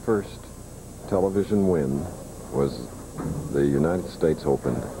very first television win was the United States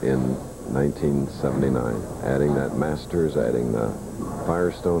Open in 1979, adding that Masters, adding the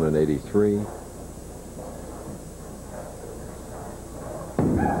Firestone in 83.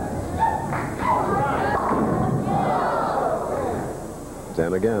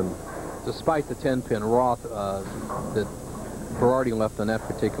 Ten again. Despite the 10-pin, Roth, that Berardi left on that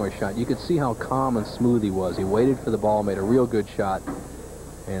particular shot, you could see how calm and smooth he was. He waited for the ball, made a real good shot,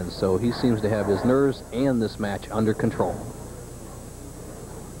 and so he seems to have his nerves and this match under control.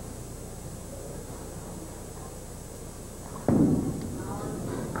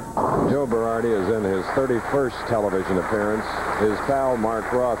 Joe Berardi is in his 31st television appearance. His pal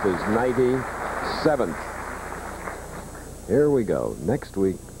Mark Roth is 97th. Here we go. Next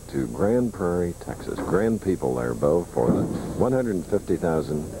week to Grand Prairie, Texas. Grand people there, Bo, for the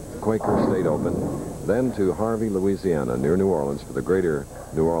 150,000 Quaker State Open. Then to Harvey, Louisiana, near New Orleans, for the Greater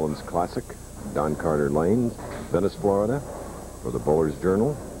New Orleans Classic. Don Carter Lane, Venice, Florida, for the Bowler's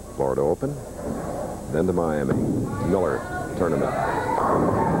Journal, Florida Open. Then to Miami, Miller Tournament.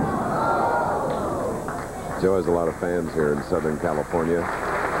 Joe has a lot of fans here in Southern California.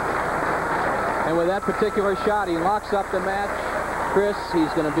 And with that particular shot, he locks up the match. Chris, he's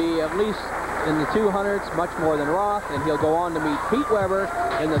going to be at least in the 200s, much more than Roth, and he'll go on to meet Pete Weber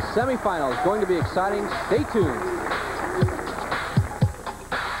in the semifinals. Going to be exciting. Stay tuned.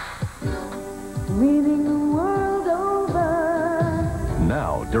 Leading the world over.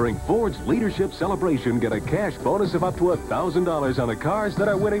 Now, during Ford's Leadership Celebration, get a cash bonus of up to $1,000 on the cars that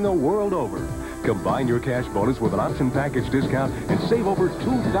are winning the world over. Combine your cash bonus with an option package discount and save over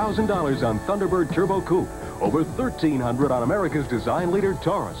 $2,000 on Thunderbird Turbo Coupe, over $1,300 on America's design leader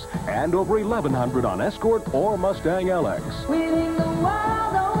Torrance, and over $1,100 on Escort or Mustang LX. Winning the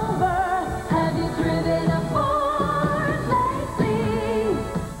world over. Have you driven a Ford lately?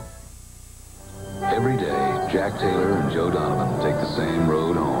 Every day, Jack Taylor and Joe Donovan take the same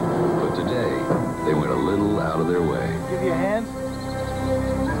road home. But today, they went a little out of their way. Give you a hand.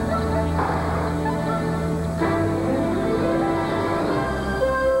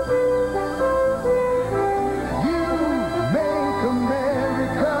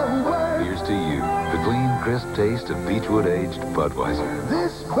 taste of Beechwood-aged Budweiser.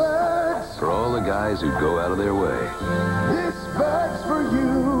 This bird's For all the guys who go out of their way. This bird's for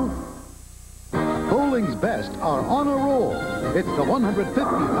you. Bowling's best are on a roll. It's the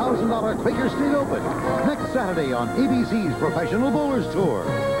 $150,000 Quaker State Open next Saturday on ABC's Professional Bowlers Tour.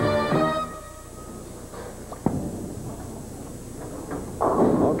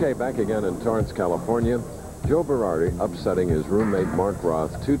 Okay, back again in Torrance, California. Joe Berardi upsetting his roommate Mark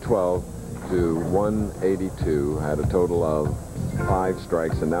Roth 212 to 182. Had a total of 5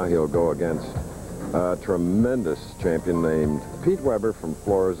 strikes, and now he'll go against a tremendous champion named Pete Weber from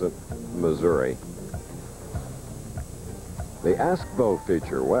Florida, Missouri. The Ask Bo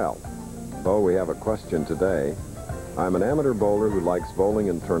feature. Well, Bo, we have a question today. I'm an amateur bowler who likes bowling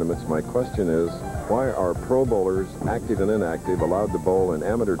in tournaments. My question is, why are pro bowlers, active and inactive, allowed to bowl in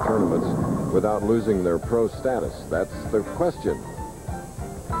amateur tournaments without losing their pro status? That's the question.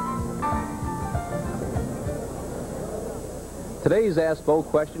 Today's Ask Bo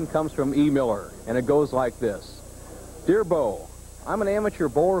question comes from E. Miller, and it goes like this. Dear Bo, I'm an amateur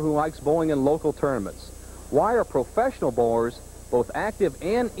bowler who likes bowling in local tournaments. Why are professional bowlers, both active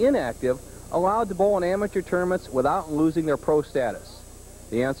and inactive, allowed to bowl in amateur tournaments without losing their pro status?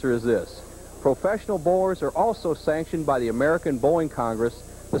 The answer is this. Professional bowlers are also sanctioned by the American Bowling Congress,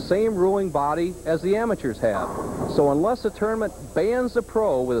 the same ruling body as the amateurs have. So unless a tournament bans a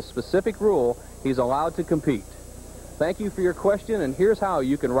pro with a specific rule, he's allowed to compete. Thank you for your question, and here's how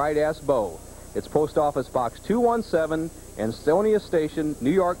you can write Ask Bo. It's Post Office Box 217, Ansonia Station,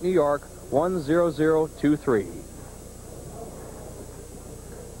 New York, New York, 10023.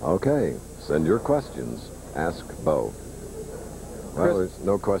 Okay, send your questions. Ask Bo. Well, there's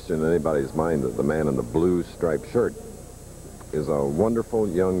no question in anybody's mind that the man in the blue striped shirt is a wonderful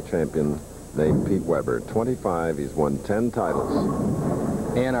young champion named Pete Weber. 25, he's won 10 titles.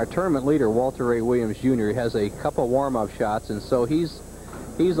 And our tournament leader, Walter Ray Williams Jr., has a couple warm-up shots, and so he's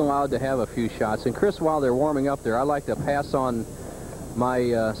allowed to have a few shots. And Chris, while they're warming up there, I'd like to pass on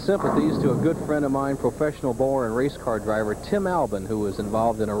my sympathies to a good friend of mine, professional bowler and race car driver, Tim Albin, who was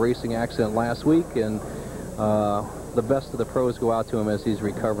involved in a racing accident last week, and the best of the pros go out to him as he's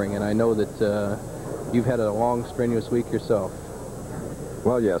recovering. And I know that you've had a long, strenuous week yourself.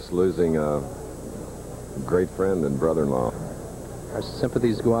 Well, yes, losing a great friend and brother-in-law. Our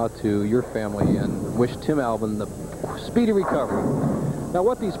sympathies go out to your family and wish Tim Albin the speedy recovery. Now,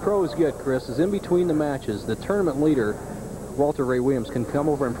 what these pros get, Chris, is in between the matches, the tournament leader, Walter Ray Williams, can come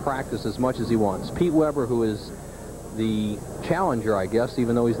over and practice as much as he wants. Pete Weber, who is the challenger, I guess,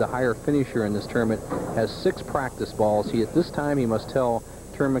 even though he's the higher finisher in this tournament, has 6 practice balls. At this time, he must tell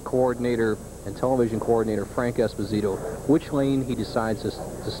tournament coordinator and television coordinator Frank Esposito which lane he decides to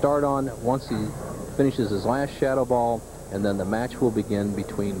start on once he finishes his last shadow ball, and then the match will begin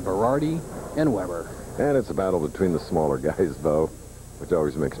between Berardi and Weber. And it's a battle between the smaller guys, Bo, which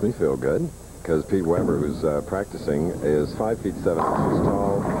always makes me feel good, because Pete Weber, who's practicing, is 5 feet 7 inches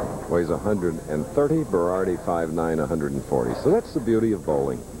tall, weighs 130, Berardi 5'9", 140. So that's the beauty of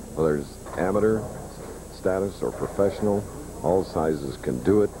bowling. Whether it's amateur status or professional, all sizes can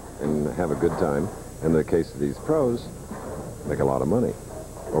do it and have a good time. In the case of these pros, make a lot of money.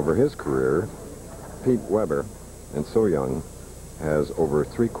 Over his career, Pete Weber, and so young, has over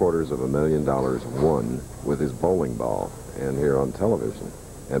 $750,000 won with his bowling ball and here on television.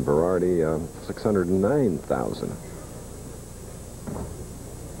 And Berardi, $609,000.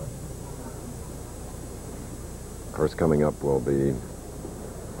 Of course, coming up will be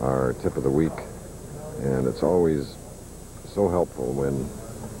our tip of the week, and it's always so helpful when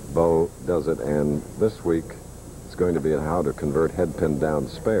Bo does it. And this week, it's going to be how to convert head pin down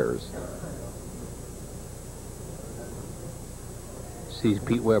spares. See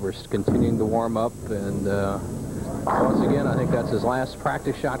Pete Weber continuing to warm up, and once again, I think that's his last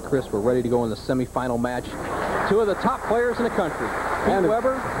practice shot. Chris, we're ready to go in the semifinal match. 2 of the top players in the country, Pete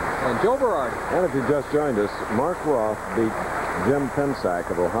Weber and Joe Berardi. And if you just joined us, Mark Roth beat Jim Pencak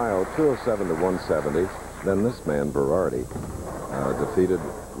of Ohio 207 to 170. Then this man, Berardi, defeated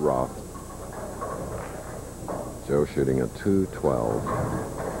Roth. Joe shooting a 212.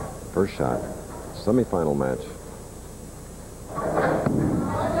 First shot, semifinal match.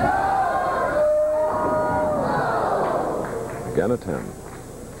 Again a 10.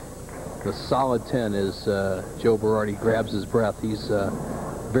 The solid 10 is Joe Berardi grabs his breath. He's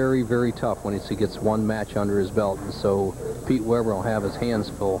very, very tough when he gets one match under his belt, and so Pete Weber will have his hands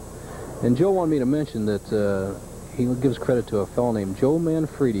full. And Joe wanted me to mention that he gives credit to a fellow named Joe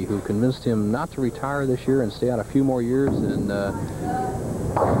Manfredi, who convinced him not to retire this year and stay out a few more years, and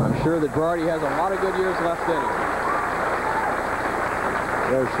I'm sure that Berardi has a lot of good years left in him.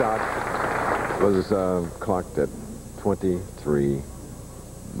 Their shot. was clocked at 23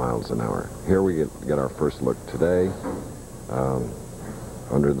 miles an hour. Here we get our first look today.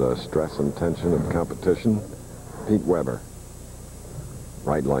 Under the stress and tension of competition, Pete Weber,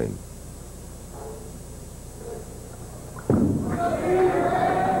 right lane.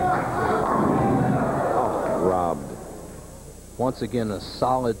 Oh, robbed. Once again, a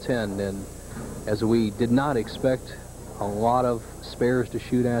solid 10, and as we did not expect, a lot of spares to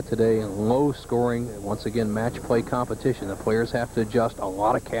shoot at today, and low scoring, and once again, match play competition. The players have to adjust, a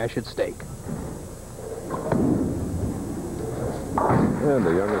lot of cash at stake. And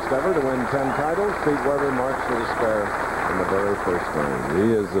the youngest ever to win 10 titles, Pete Weber marks for the spare in the very first round.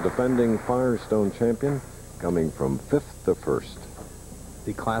 He is the defending Firestone champion, coming from 5th to 1st.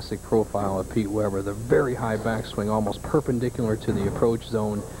 The classic profile of Pete Weber, the very high backswing, almost perpendicular to the approach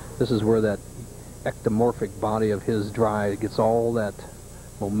zone. This is where that ectomorphic body of his drive gets all that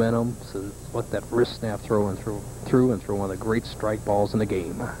momentum, so let that wrist snap through and through one of the great strike balls in the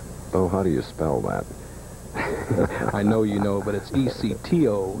game. Oh, how do you spell that? I know you know, but it's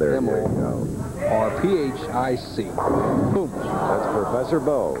E-C-T-O-M-O-R-P-H-I-C. Boom. That's Professor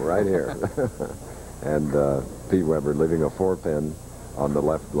Bo right here. And Pete Weber leaving a 4-pin on the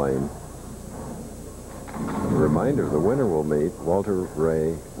left lane. A reminder, the winner will meet Walter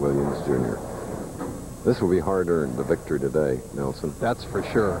Ray Williams, Jr. This will be hard-earned, the victory today, Nelson. That's for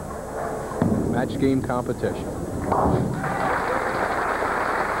sure. Match game competition.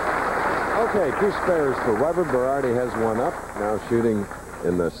 Okay, 2 spares for Weber. Berardi has one up. Now shooting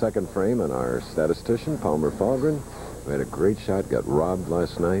in the second frame, and our statistician, Palmer Falgren, who had a great shot, got robbed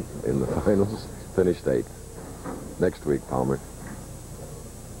last night in the finals, finished 8th. Next week, Palmer.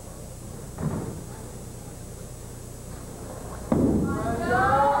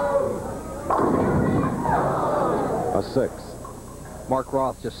 A 6. Mark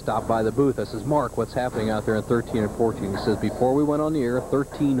Roth just stopped by the booth. I says, Mark, what's happening out there in 13 and 14? He says, before we went on the air,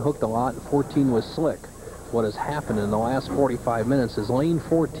 13 hooked a lot and 14 was slick. What has happened in the last 45 minutes is lane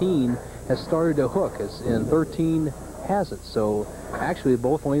 14 has started to hook, and 13 hasn't. So actually,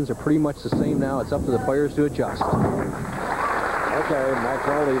 both lanes are pretty much the same now. It's up to the players to adjust. Okay, match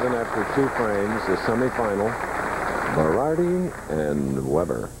all even after 2 frames. The semifinal, Berardi and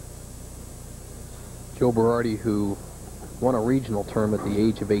Weber. Joe Berardi, who won a regional term at the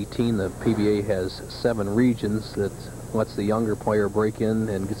age of 18. The PBA has 7 regions that lets the younger player break in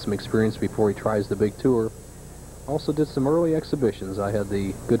and get some experience before he tries the big tour. Also did some early exhibitions. I had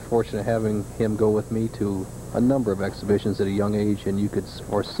the good fortune of having him go with me to a number of exhibitions at a young age, and you could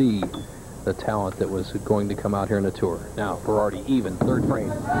foresee the talent that was going to come out here in the tour. Now, Berardi even, 3rd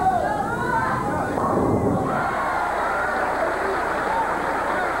frame.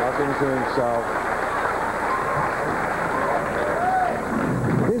 Talking to himself.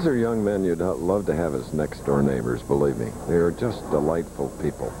 These are young men you'd love to have as next-door neighbors, believe me. They are just delightful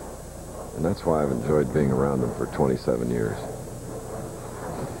people. And that's why I've enjoyed being around them for 27 years.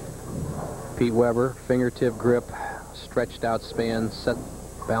 Pete Weber, fingertip grip, stretched out span,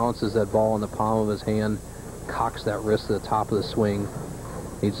 balances that ball in the palm of his hand, cocks that wrist to the top of the swing.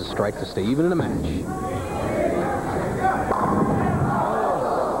 Needs a strike to stay even in a match.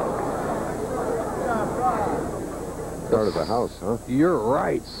 Start of the house, huh? You're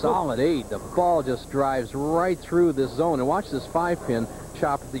right. Solid 8. The ball just drives right through this zone. And watch this 5-pin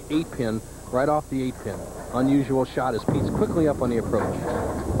chop at the 8-pin right off the 8-pin. Unusual shot as Pete's quickly up on the approach.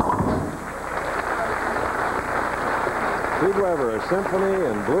 Pete Weber, a symphony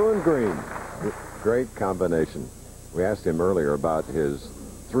in blue and green. Great combination. We asked him earlier about his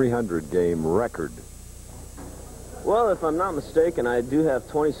 300-game record. Well, if I'm not mistaken, I do have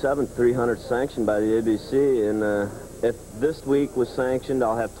 27 300 sanctioned by the ABC, and if this week was sanctioned,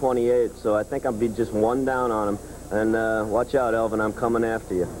 I'll have 28, so I think I'll be just 1 down on him. And watch out, Elvin, I'm coming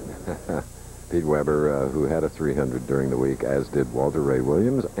after you. Pete Weber, who had a 300 during the week, as did Walter Ray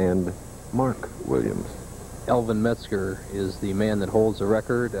Williams and Mark Williams. Elvin Metzger is the man that holds the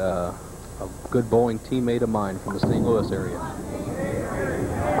record, a good bowling teammate of mine from the St. Louis area.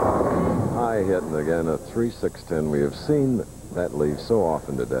 High hitting again, a 3-6-10. We have seen that leave so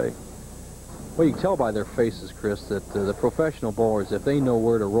often today. Well, you can tell by their faces, Chris, that the professional bowlers, if they know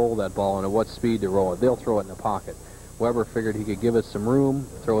where to roll that ball and at what speed to roll it, they'll throw it in the pocket. Weber figured he could give it some room,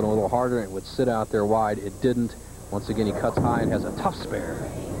 throw it a little harder, and it would sit out there wide. It didn't. Once again, he cuts high and has a tough spare.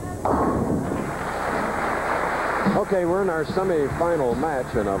 Okay, we're in our semi-final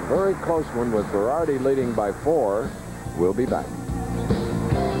match, and a very close one with Berardi leading by 4. We'll be back.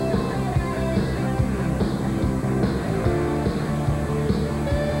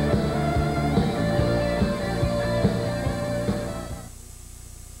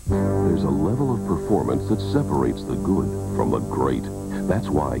 There's a level of difference that separates the good from the great. That's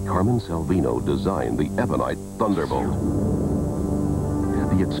why Carmen Salvino designed the Ebonite Thunderbolt.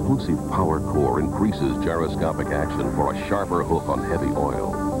 The exclusive power core increases gyroscopic action for a sharper hoof on heavy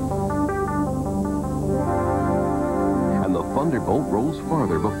oil. And the Thunderbolt rolls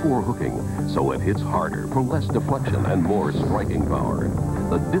farther before hooking, so it hits harder for less deflection and more striking power.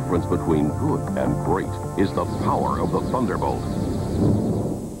 The difference between good and great is the power of the Thunderbolt.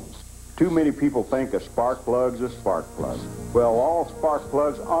 Too many people think a spark plug's a spark plug. Well, all spark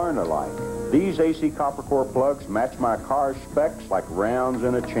plugs aren't alike. These AC copper core plugs match my car's specs like rounds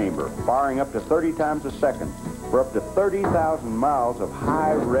in a chamber, firing up to 30 times a second for up to 30,000 miles of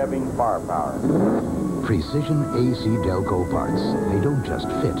high revving firepower. Precision AC Delco parts. They don't just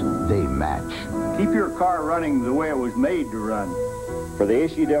fit, they match. Keep your car running the way it was made to run. For the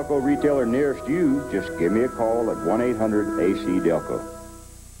AC Delco retailer nearest you, just give me a call at 1-800-AC-DELCO.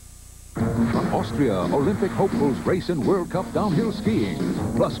 From Austria, Olympic hopefuls race in World Cup downhill skiing,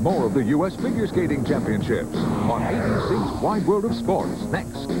 plus more of the U.S. Figure Skating Championships on ABC's Wide World of Sports.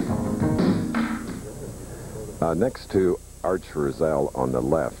 Next. Next to Arch Rizal on the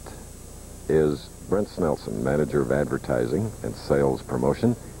left is Brent Snelson, manager of advertising and sales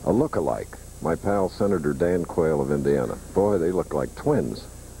promotion, a look-alike. My pal, Senator Dan Quayle of Indiana. Boy, they look like twins.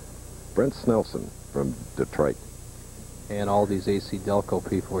 Brent Snelson from Detroit. And all these AC Delco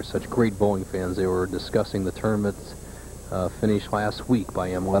people are such great bowling fans. They were discussing the tournament finished last week by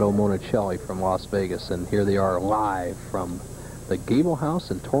Amleto Monicelli from Las Vegas. And here they are live from the Gabelhouse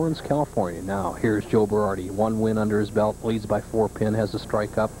in Torrance, California. Now, here's Joe Berardi. 1 win under his belt, leads by 4 pin, has a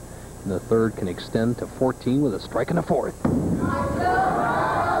strike up. And the third can extend to 14 with a strike in the fourth.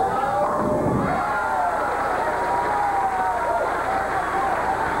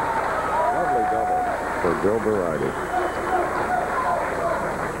 For Joe Berardi.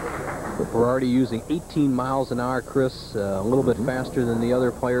 Berardi using 18 miles an hour, Chris, a little bit faster than the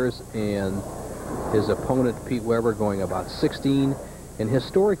other players, and his opponent, Pete Weber, going about 16. And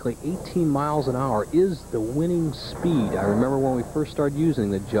historically, 18 miles an hour is the winning speed. I remember when we first started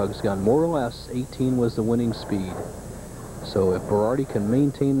using the jugs gun, more or less, 18 was the winning speed. So if Berardi can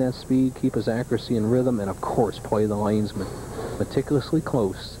maintain that speed, keep his accuracy and rhythm, and of course play the lanes meticulously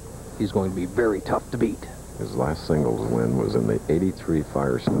close, he's going to be very tough to beat. His last singles win was in the '83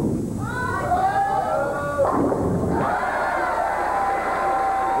 Firestone. He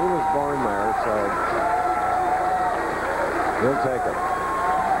was born there, so he'll take it.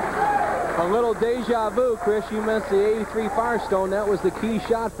 A little deja vu, Chris. You mentioned the '83 Firestone. That was the key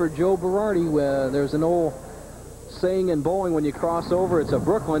shot for Joe Berardi. There's an old saying in bowling, when you cross over, it's a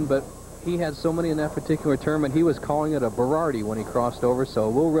Brooklyn, but he had so many in that particular tournament, he was calling it a Berardi when he crossed over, so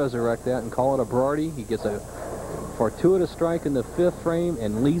we'll resurrect that and call it a Berardi. He gets a fortuitous strike in the 5th frame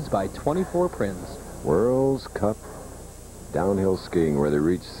and leads by 24 pins. World's Cup downhill skiing, where they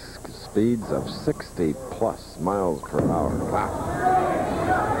reach speeds of 60+ miles per hour. Wow.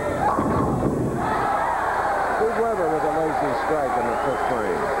 Steve Weber with a lazy strike in the 5th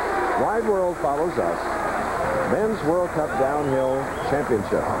frame. Wide World follows us. Men's World Cup Downhill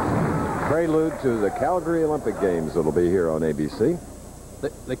Championship. Prelude to the Calgary Olympic Games that'll be here on ABC.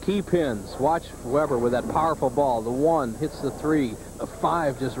 The key pins. Watch Weber with that powerful ball. The 1 hits the 3. The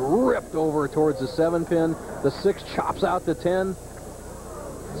 5 just ripped over towards the 7 pin. The 6 chops out the 10.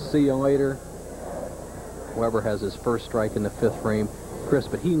 See you later. Weber has his first strike in the 5th frame. Chris,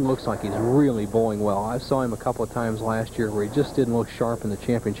 but he looks like he's really bowling well. I saw him a couple of times last year where he just didn't look sharp in the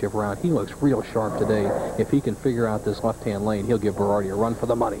championship round. He looks real sharp today. If he can figure out this left-hand lane, he'll give Berardi a run for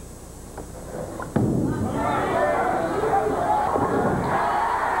the money.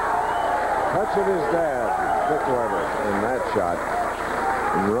 Touch of his dad, Dick Weber, in that shot.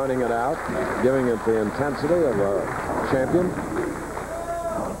 And running it out, giving it the intensity of a champion.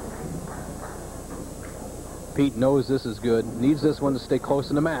 Pete knows this is good, needs this one to stay close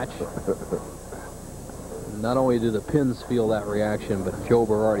in the match. Not only do the pins feel that reaction, but Joe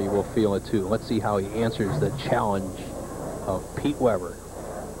Berardi will feel it too. Let's see how he answers the challenge of Pete Weber.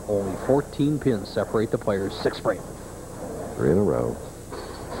 Only 14 pins separate the players, 6th frame. 3 in a row.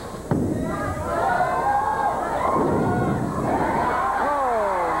 Oh,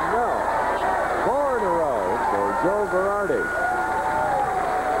 no. 4 in a row for Joe Berardi.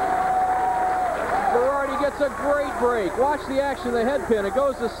 Gets a great break. Watch the action of the head pin. It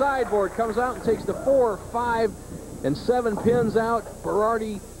goes to sideboard, comes out and takes the 4, 5, and 7 pins out.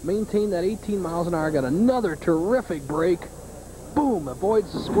 Berardi maintained that 18 miles an hour, got another terrific break. Boom,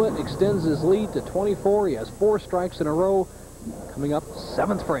 avoids the split, extends his lead to 24. He has 4 strikes in a row. Coming up,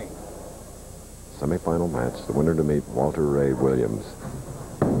 7th frame. Semifinal match, the winner to meet Walter Ray Williams.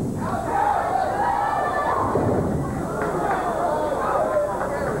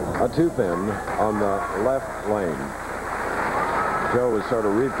 A 2-pin on the left lane. Joe was sort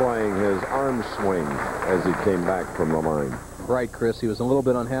of replaying his arm swing as he came back from the line. Right, Chris. He was a little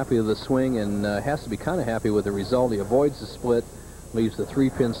bit unhappy with the swing and has to be kind of happy with the result. He avoids the split, leaves the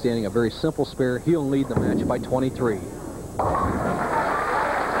 3-pin standing, a very simple spare. He'll lead the match by 23.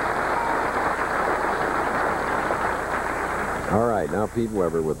 All right, now Pete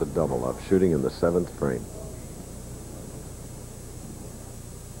Weber with the double up, shooting in the 7th frame.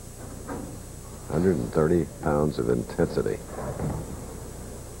 130 pounds of intensity.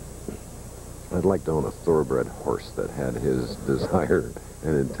 I'd like to own a thoroughbred horse that had his desire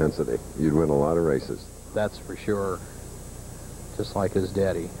and intensity. You'd win a lot of races. That's for sure. Just like his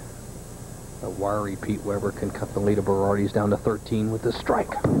daddy. The wiry Pete Weber can cut the lead of Berardi's down to 13 with the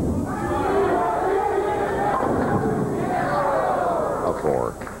strike. A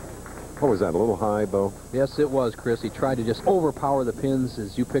 4. What was that, a little high, Bo? Yes, it was, Chris. He tried to just overpower the pins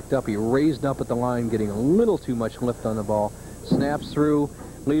as you picked up. He raised up at the line, getting a little too much lift on the ball. Snaps through,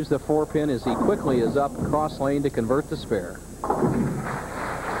 leaves the 4-pin as he quickly is up cross lane to convert the spare.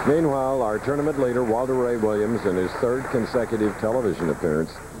 Meanwhile, our tournament leader, Walter Ray Williams, in his 3rd consecutive television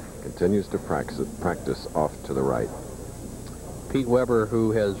appearance, continues to practice off to the right. Pete Weber,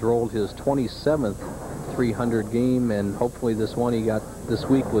 who has rolled his 27th 300 game, and hopefully this one he got this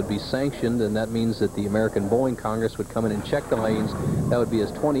week would be sanctioned, and that means that the American Bowling Congress would come in and check the lanes. That would be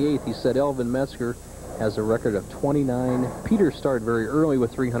his 28th. He said Elvin Metzger has a record of 29. Peter started very early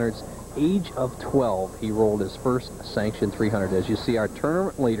with 300s. Age of 12, he rolled his first sanctioned 300. As you see our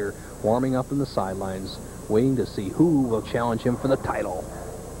tournament leader warming up in the sidelines, waiting to see who will challenge him for the title.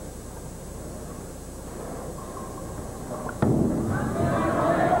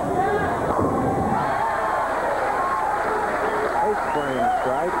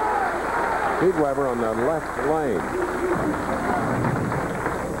 Pete Weber on the left lane.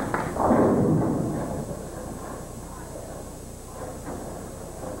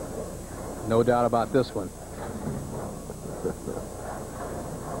 No doubt about this one.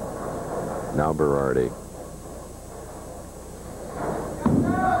 Now Berardi.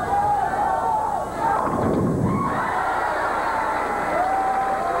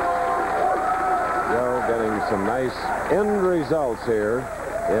 Joe getting some nice end results here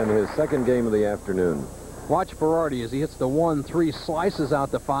in his 2nd game of the afternoon. Watch Berardi as he hits the 1-3, slices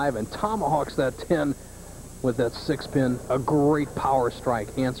out the 5, and tomahawks that 10 with that 6-pin. A great power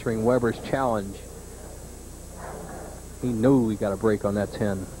strike answering Weber's challenge. He knew he got a break on that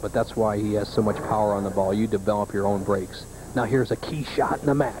 10, but that's why he has so much power on the ball. You develop your own breaks. Now here's a key shot in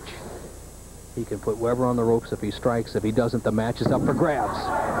the match. He can put Weber on the ropes if he strikes. If he doesn't, the match is up for grabs.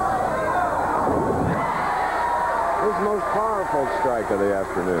 His most powerful strike of the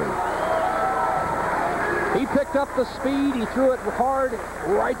afternoon. He picked up the speed. He threw it hard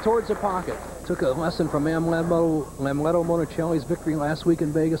right towards the pocket. Took a lesson from Lamletto Monticelli's victory last week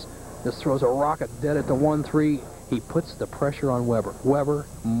in Vegas. Just throws a rocket dead at the 1-3. He puts the pressure on Weber. Weber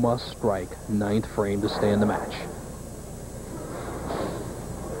must strike 9th frame to stay in the match.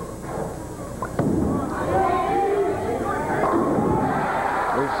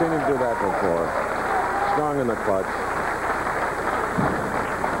 We've seen him do that before. Strong in the clutch.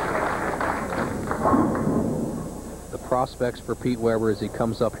 The prospects for Pete Weber as he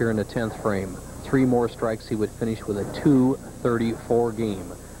comes up here in the 10th frame. 3 more strikes, he would finish with a 2:34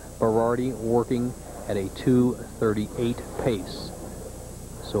 game. Berardi working at a 2:38 pace.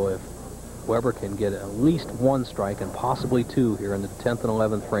 So if Weber can get at least 1 strike and possibly 2 here in the 10th and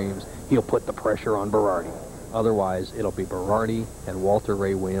 11th frames, he'll put the pressure on Berardi. Otherwise, it'll be Berardi and Walter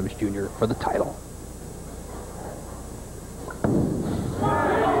Ray Williams Jr. for the title.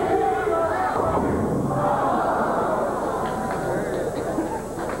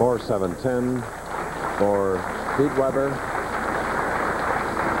 Four 7-10 for Pete Weber.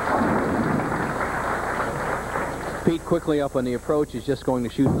 Pete quickly up on the approach is just going to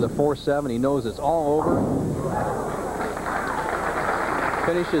shoot for the 4-7. He knows it's all over.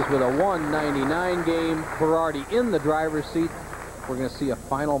 Finishes with a 199 game. Berardi in the driver's seat. We're going to see a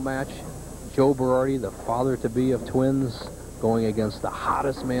final match. Joe Berardi, the father-to-be of twins, going against the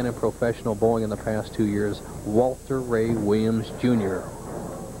hottest man in professional bowling in the past 2 years, Walter Ray Williams Jr.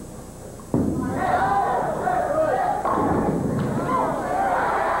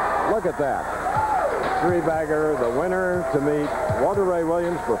 Look at that. 3-bagger, the winner to meet Walter Ray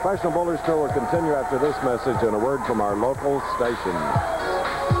Williams. Professional Bowlers Tour will continue after this message and a word from our local station.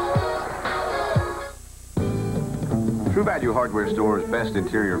 True Value Hardware Store's best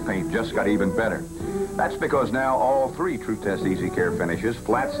interior paint just got even better. That's because now all 3 True Test Easy Care finishes,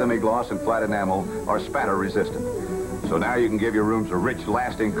 flat semi-gloss and flat enamel, are spatter resistant. So now you can give your rooms a rich,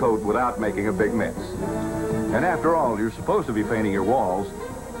 lasting coat without making a big mess. And after all, you're supposed to be painting your walls,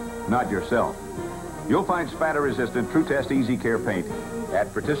 not yourself. You'll find spatter-resistant True Test Easy Care paint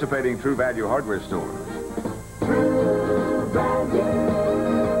at participating True Value hardware stores.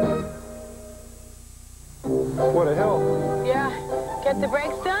 What a hell. Yeah. Get the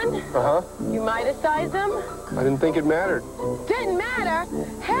brakes done? Uh-huh. You Midas-sized them? I didn't think it mattered. Didn't matter?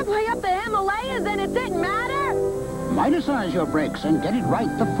 Halfway up the Himalayas and it didn't matter? Midas-size your brakes and get it right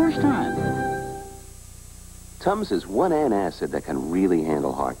the first time. Tums is one antacid that can really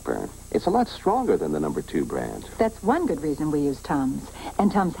handle heartburn. It's a lot stronger than the number 2 brand. That's one good reason we use Tums.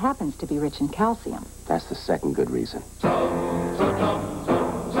 And Tums happens to be rich in calcium. That's the second good reason. The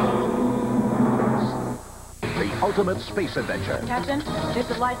ultimate space adventure. Captain, there's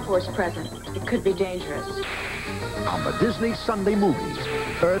a life force present. It could be dangerous. On the Disney Sunday movies,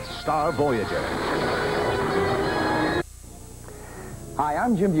 Earth Star Voyager. Hi,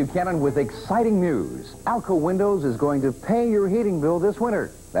 I'm Jim Buchanan with exciting news. Alco Windows is going to pay your heating bill this winter.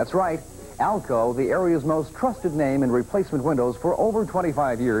 That's right. Alco, the area's most trusted name in replacement windows for over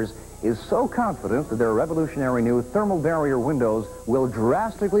 25 years, is so confident that their revolutionary new thermal barrier windows will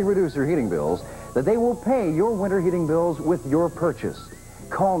drastically reduce your heating bills that they will pay your winter heating bills with your purchase.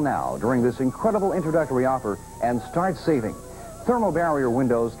 Call now during this incredible introductory offer and start saving. Thermal barrier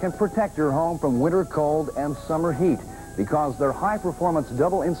windows can protect your home from winter cold and summer heat because their high-performance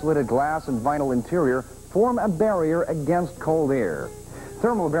double-insulated glass and vinyl interior form a barrier against cold air.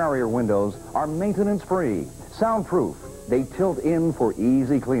 Thermal barrier windows are maintenance-free, soundproof. They tilt in for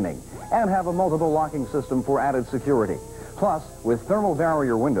easy cleaning and have a multiple locking system for added security. Plus, with thermal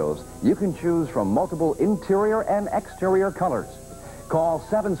barrier windows, you can choose from multiple interior and exterior colors. Call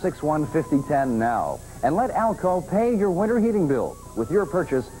 761-5010 now and let Alco pay your winter heating bill with your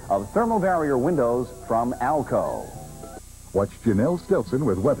purchase of thermal barrier windows from Alco. Watch Janelle Stelson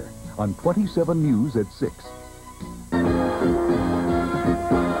with weather on 27 News at 6.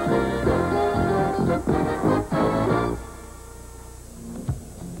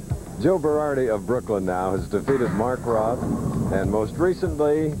 Joe Berardi of Brooklyn now has defeated Mark Roth, and most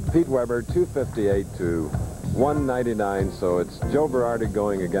recently, Pete Weber, 258 to 199. So it's Joe Berardi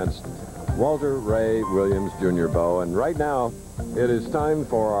going against Walter Ray Williams Jr. Bow. And right now, it is time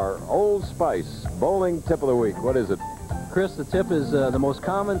for our Old Spice bowling tip of the week. What is it? Chris, the tip is the most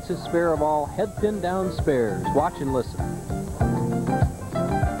common spare of all, head pin down spares. Watch and listen.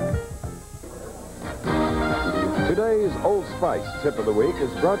 Today's Old Spice tip of the week is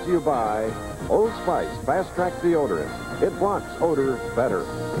brought to you by Old Spice Fast Track Deodorant. It blocks odor better.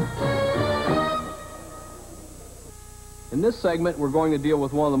 In this segment, we're going to deal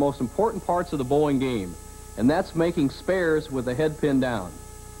with one of the most important parts of the bowling game, and that's making spares with the head pin down.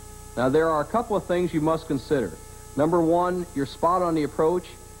 Now, there are a couple of things you must consider. Number 1, your spot on the approach,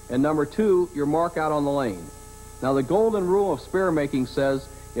 and number 2, your mark out on the lane. Now, the golden rule of spare making says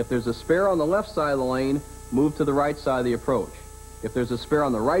if there's a spare on the left side of the lane, move to the right side of the approach. If there's a spare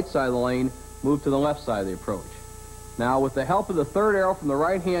on the right side of the lane, move to the left side of the approach. Now, with the help of the third arrow from the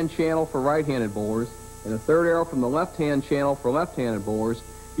right-hand channel for right-handed bowlers and the third arrow from the left-hand channel for left-handed bowlers,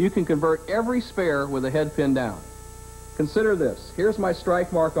 you can convert every spare with a head pin down. Consider this. Here's my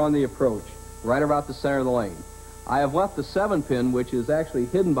strike mark on the approach, right about the center of the lane. I have left the 7-pin, which is actually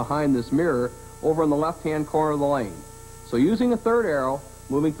hidden behind this mirror, over in the left-hand corner of the lane. So using the third arrow,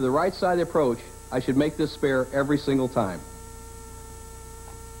 moving to the right side of the approach, I should make this spare every single time.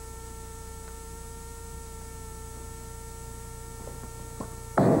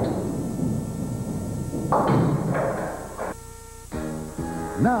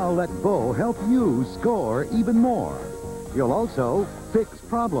 Now let Bo help you score even more. You'll also fix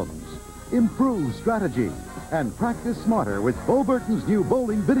problems, improve strategy, and practice smarter with Bo Burton's new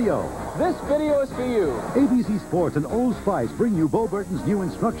bowling video. This video is for you. ABC Sports and Old Spice bring you Bo Burton's new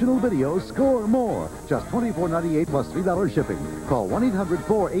instructional video, Score More. Just $24.98 plus $3 shipping. Call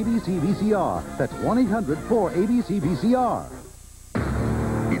 1-800-4ABC-VCR. That's 1-800-4ABC-VCR.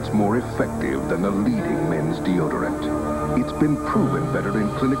 It's more effective than the leading men's deodorant. It's been proven better in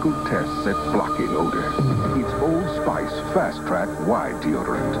clinical tests at blocking odor. It's Old Spice Fast Track Wide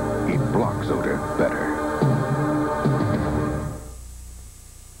Deodorant. It blocks odor better.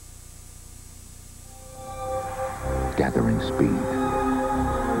 Gathering speed,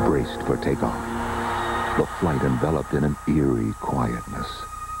 braced for takeoff. The flight enveloped in an eerie quietness.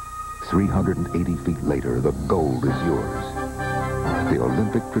 380 feet later, the gold is yours. The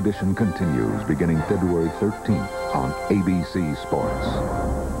Olympic tradition continues beginning February 13th on ABC Sports.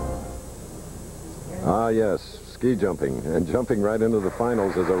 Ah, yes, ski jumping. And jumping right into the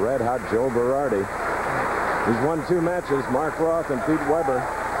finals is a red-hot Joe Berardi. He's won 2 matches, Mark Roth and Pete Weber.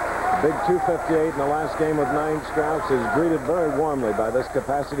 Big 258 in the last game with 9 strokes is greeted very warmly by this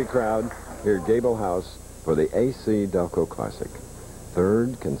capacity crowd here at Gabelhouse for the AC Delco Classic.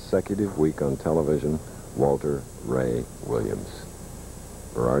 3rd consecutive week on television, Walter Ray Williams.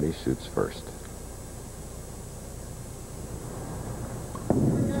 Berardi shoots first.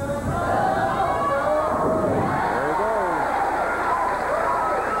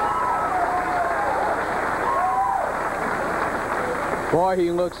 Boy,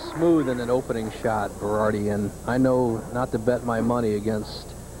 he looks smooth in an opening shot, Berardi, and I know not to bet my money against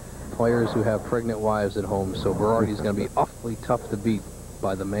players who have pregnant wives at home, so Berardi's going to be awfully tough to beat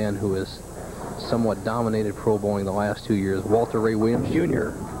by the man who has somewhat dominated pro bowling the last 2 years, Walter Ray Williams,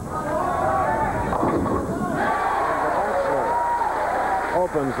 Jr.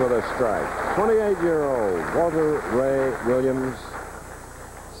 Opens with a strike. 28-year-old Walter Ray Williams,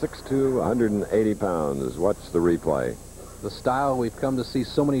 6'2", 180 pounds. Watch the replay. The style we've come to see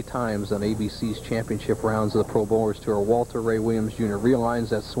so many times on ABC's championship rounds of the Pro Bowlers Tour. Walter Ray Williams Jr. realigns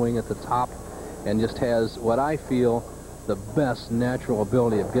that swing at the top and just has what I feel the best natural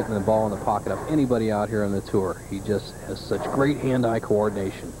ability of getting the ball in the pocket of anybody out here on the tour. He just has such great hand-eye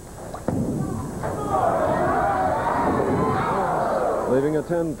coordination. Leaving a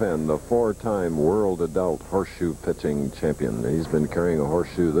 10-pin, the 4-time world adult horseshoe pitching champion. He's been carrying a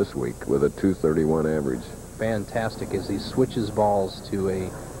horseshoe this week with a 231 average. Fantastic as he switches balls to a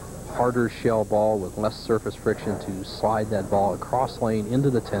harder shell ball with less surface friction to slide that ball across lane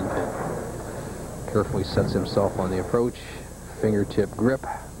into the 10-pin. Carefully sets himself on the approach. Fingertip grip.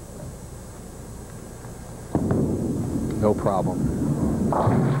 No problem.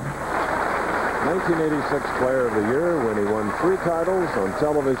 1986 Player of the Year when he won 3 titles on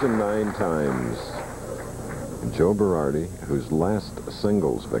television 9 times. Joe Berardi, whose last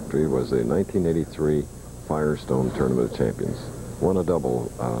singles victory was the 1983 Firestone Tournament of Champions. Won a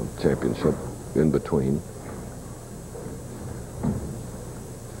double championship in between.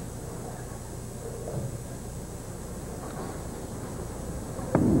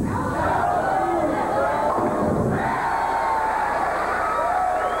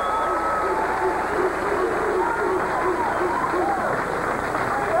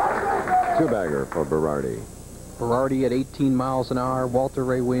 Two-bagger for Berardi. Berardi at 18 miles an hour, Walter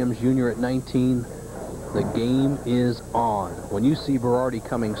Ray Williams Jr. at 19. The game is on. When you see Berardi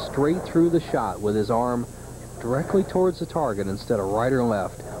coming straight through the shot with his arm directly towards the target instead of right or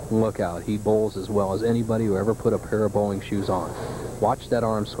left, look out. He bowls as well as anybody who ever put a pair of bowling shoes on. Watch that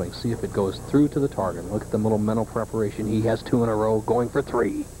arm swing. See if it goes through to the target. Look at the little mental preparation. He has 2 in a row, going for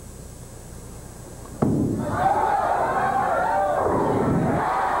 3.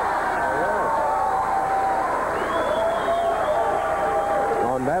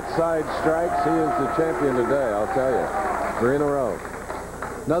 Side strikes, he is the champion today, I'll tell you. 3 in a row.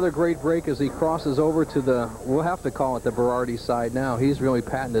 Another great break as he crosses over to the, we'll have to call it the Berardi side now. He's really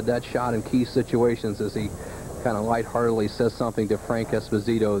patented that shot in key situations as he kind of lightheartedly says something to Frank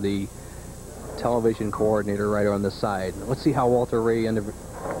Esposito, the television coordinator, right on the side. Let's see how Walter Ray Williams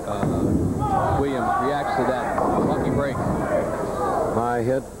reacts to that lucky break. High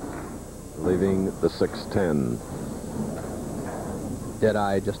hit, leaving the 6-10.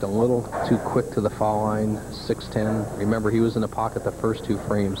 Deadeye just a little too quick to the foul line, 6-10. Remember, he was in the pocket the first 2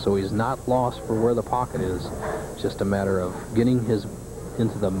 frames, so he's not lost for where the pocket is. It's just a matter of getting his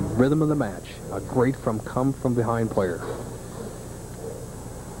into the rhythm of the match. A great come-from-behind player.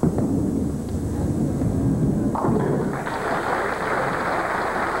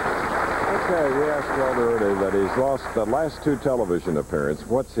 Okay, we asked Walter Berardi that he's lost the last 2 television appearances.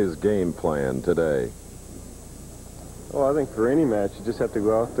 What's his game plan today? Well, I think for any match, you just have to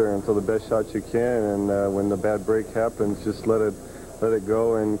go out there until the best shot you can, and when the bad break happens, just let it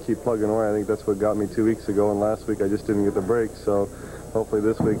go and keep plugging away. I think that's what got me 2 weeks ago, and last week I just didn't get the break. So hopefully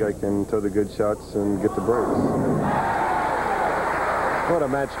this week I can throw the good shots and get the breaks. What a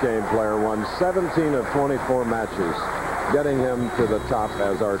match game player. Won 17 of 24 matches, getting him to the top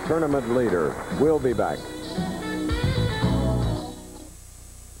as our tournament leader. We'll be back.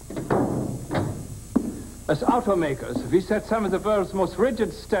 As automakers, we set some of the world's most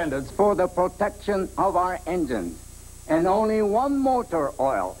rigid standards for the protection of our engines. And only one motor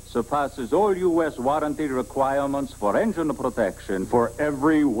oil surpasses all U.S. warranty requirements for engine protection for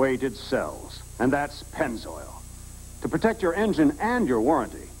every weight it sells. And that's Pennzoil. To protect your engine and your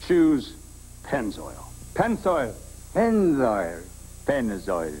warranty, choose Pennzoil. Pennzoil. Pennzoil.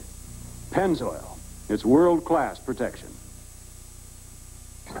 Pennzoil. Pennzoil. It's world-class protection.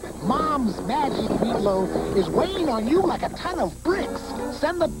 Mom! Tom's magic meatloaf is weighing on you like a ton of bricks,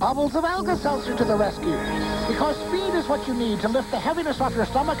 send the bubbles of Alka-Seltzer to the rescue. Because speed is what you need to lift the heaviness off your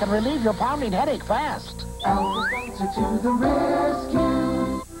stomach and relieve your pounding headache fast. Alka-Seltzer to the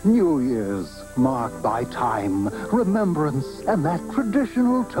rescue. New Year's, marked by time, remembrance, and that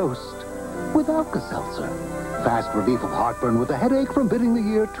traditional toast with Alka-Seltzer. Fast relief of heartburn with a headache from bidding the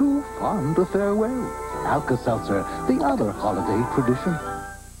year too fond a farewell. Alka-Seltzer, the other holiday tradition.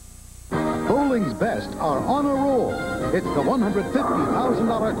 Bowling's best are on a roll. It's the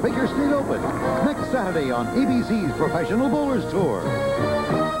 $150,000 Quaker State Open next Saturday on ABC's Professional Bowlers Tour.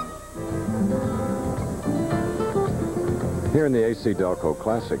 Here in the AC Delco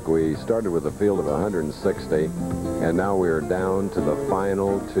Classic, we started with a field of 160, and now we are down to the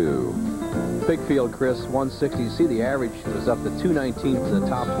final two. Big field, Chris, 160. You see the average was up to 219 to the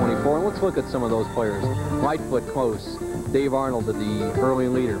top 24. And let's look at some of those players. Lightfoot close. Dave Arnold, the early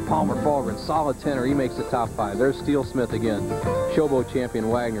leader. Palmer Falgren, solid tenor. He makes the top 5. There's Steele Smith again. Showboat champion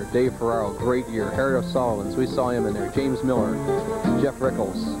Wagner. Dave Ferraro, great year. Harry O'Sullivan, we saw him in there. James Miller. Jeff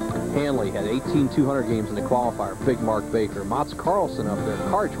Rickles. Hanley had 18 200 games in the qualifier. Big Mark Baker. Mats Carlson up there.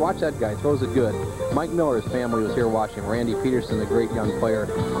 Karch, watch that guy. Throws it good. Mike Miller's family was here watching. Randy Peterson, the great young player.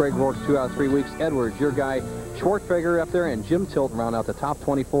 Craig Rourke, 2 out of 3 weeks. Edwards, your guy. Schwartzberger up there, and Jim Tilton round out the top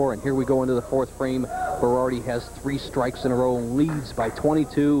 24. And here we go into the 4th frame. Berardi has 3 strikes in a row and leads by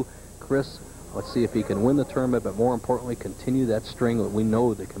 22. Chris, let's see if he can win the tournament, but more importantly, continue that string that we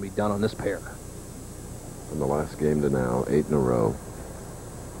know that can be done on this pair. From the last game to now, 8 in a row.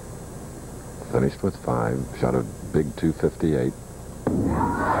 Finished with 5. Shot a big 258.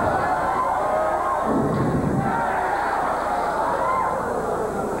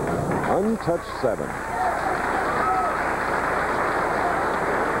 Untouched 7.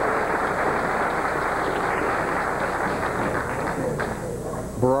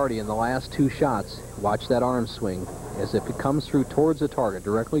 Berardi in the last 2 shots, watch that arm swing. As if it comes through towards the target,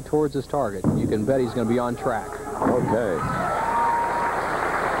 directly towards his target, you can bet he's going to be on track. Okay.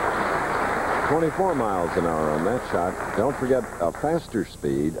 24 miles an hour on that shot. Don't forget a faster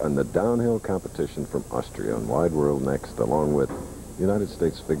speed on the downhill competition from Austria on Wide World next, along with United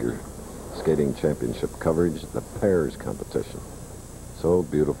States Figure Skating Championship coverage, the pairs competition. So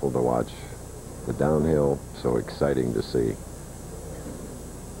beautiful to watch. The downhill, so exciting to see.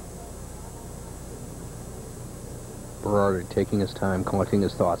 Berardi taking his time, collecting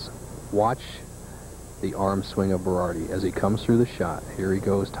his thoughts. Watch the arm swing of Berardi as he comes through the shot. Here he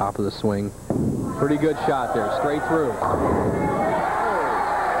goes, top of the swing. Pretty good shot there, straight through.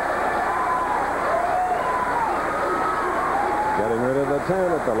 Getting rid of the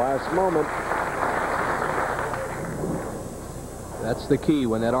 10 at the last moment. That's the key.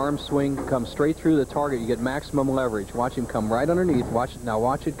 When that arm swing comes straight through the target, you get maximum leverage. Watch him come right underneath. Watch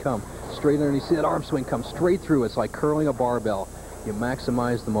it come straight underneath. See that arm swing come straight through. It's like curling a barbell. You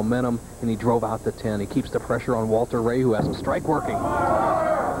maximize the momentum, and he drove out the 10. He keeps the pressure on Walter Ray, who has a strike working.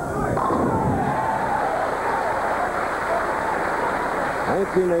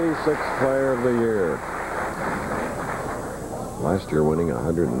 1986 Player of the Year. Last year winning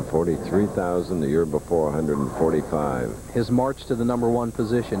 $143,000, the year before $145,000. His march to the #1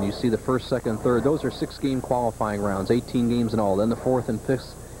 position. You see the 1st, 2nd, 3rd. Those are 6-game qualifying rounds, 18 games in all. Then the 4th and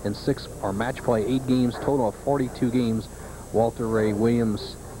 5th and 6th are match play, 8 games, total of 42 games. Walter Ray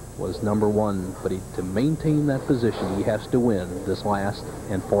Williams was #1, but to maintain that position, he has to win this last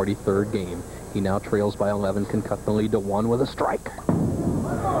and 43rd game. He now trails by 11, can cut the lead to 1 with a strike.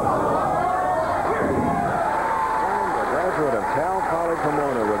 Of Cal Poly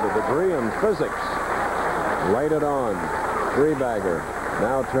Pomona with a degree in physics. Laid it on. 3-bagger.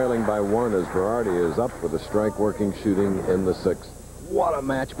 Now trailing by 1 as Berardi is up with a strike working shooting in the 6th. What a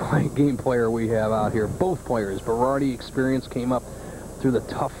match play game player we have out here. Both players. Berardi experience came up through the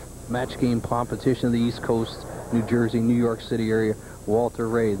tough match game competition of the East Coast, New Jersey, New York City area. Walter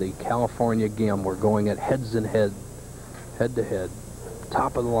Ray, the California Gambler, going at head to head.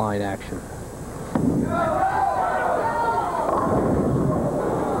 Top of the line action.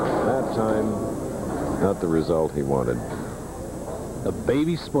 Time, not the result he wanted. The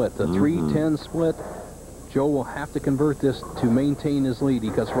baby split, the 3-10 split. Joe will have to convert this to maintain his lead. He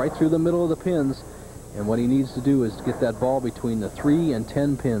cuts right through the middle of the pins, and what he needs to do is get that ball between the 3 and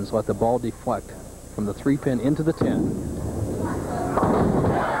 10 pins. Let the ball deflect from the 3 pin into the 10.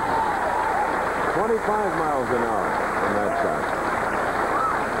 25 miles an hour on that shot.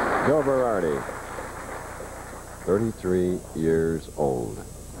 Joe Berardi, 33 years old.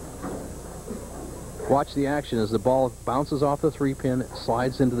 Watch the action as the ball bounces off the 3 pin,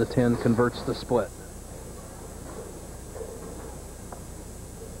 slides into the 10, converts the split.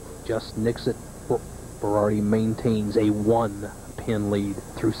 just nicks it. Berardi maintains a 1-pin lead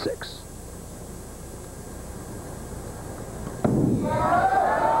through 6.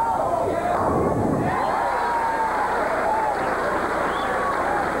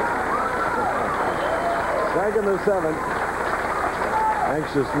 Second to 7.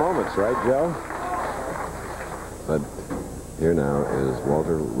 Anxious moments, right, Joe? But here now is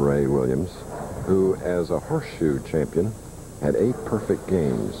Walter Ray Williams, who, as a horseshoe champion, had 8 perfect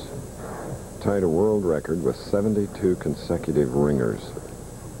games, tied a world record with 72 consecutive ringers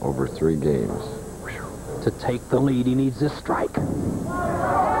over 3 games. To take the lead, he needs this strike.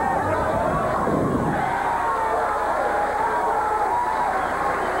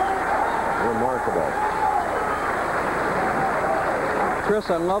 Remarkable.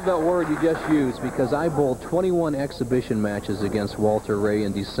 Chris, I love that word you just used because I bowled 21 exhibition matches against Walter Ray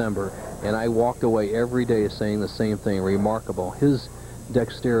in December, and I walked away every day saying the same thing. Remarkable. His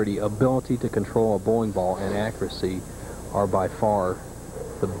dexterity, ability to control a bowling ball, and accuracy are by far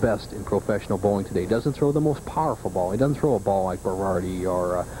the best in professional bowling today. He doesn't throw the most powerful ball. He doesn't throw a ball like Berardi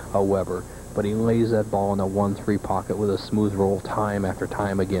or a Weber, but he lays that ball in a 1-3 pocket with a smooth roll time after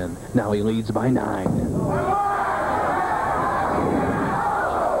time again. Now he leads by 9.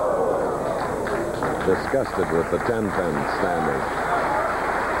 Disgusted with the 10-pin standard.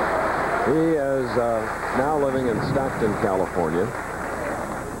 He is now living in Stockton, California.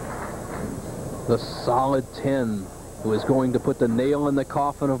 The solid 10 who is going to put the nail in the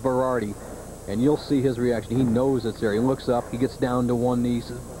coffin of Berardi. And you'll see his reaction. He knows it's there. He looks up. He gets down to one knee.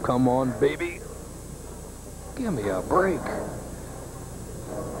 Says, come on, baby. Give me a break.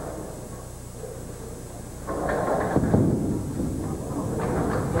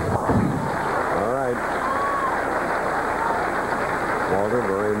 All right. Walter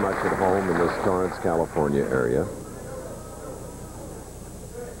very much at home in this Torrance, California area.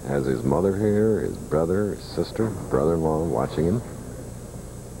 Has his mother here, his brother, his sister, brother-in-law watching him.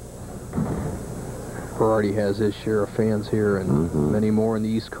 Berardi has his share of fans here and many more on the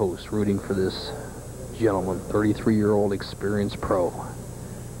East Coast rooting for this gentleman, 33-year-old experienced pro.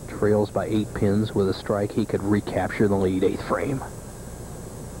 Trails by 8 pins with a strike. He could recapture the lead, 8th frame.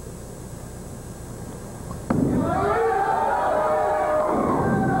 And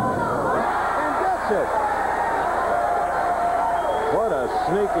gets it. What a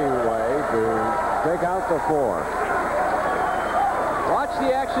sneaky way to take out the 4. Watch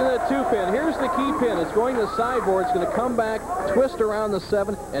the action of the 2-pin. Here's the key pin. It's going to the sideboard. It's going to come back, twist around the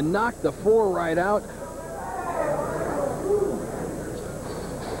 7, and knock the 4 right out.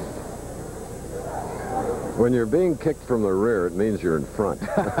 When you're being kicked from the rear, it means you're in front.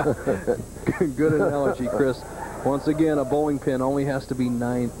 Good analogy, Chris. Once again, a bowling pin only has to be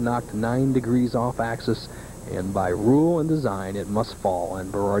knocked 9 degrees off axis, and by rule and design, it must fall.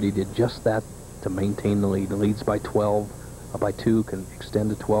 And Berardi did just that to maintain the lead. The leads by 12. By 2, can extend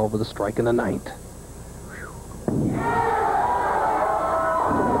to 12 with a strike in the 9th. Sweeping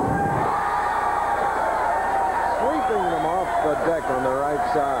them off the deck on the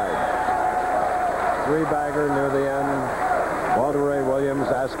right side. 3-bagger near the end. Walter Ray Williams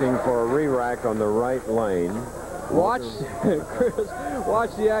asking for a re-rack on the right lane. Watch, Chris,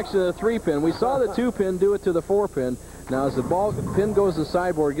 watch the action of the 3-pin. We saw the 2-pin do it to the 4-pin. Now as the ball pin goes to the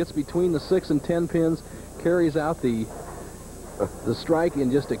sideboard, gets between the 6 and 10 pins, carries out the strike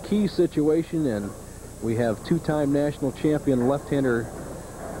in just a key situation, and we have 2-time national champion left-hander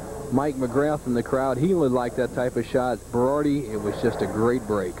Mike McGrath in the crowd. He would like that type of shot. Berardi, it was just a great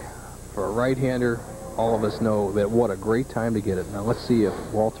break. For a right-hander, all of us know that what a great time to get it. Now let's see if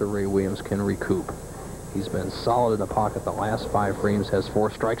Walter Ray Williams can recoup. He's been solid in the pocket the last 5 frames, has 4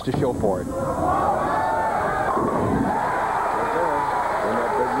 strikes to show for it.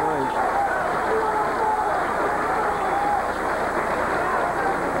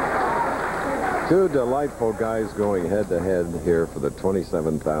 Two delightful guys going head-to-head here for the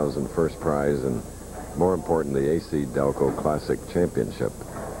 $27,000 first prize and, more important, the AC Delco Classic Championship.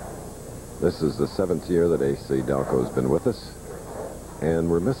 This is the 7th year that AC Delco has been with us, and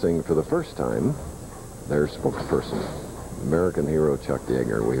we're missing for the first time their spokesperson, American hero Chuck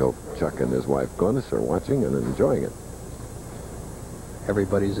Yeager. We hope Chuck and his wife Glynis are watching and enjoying it.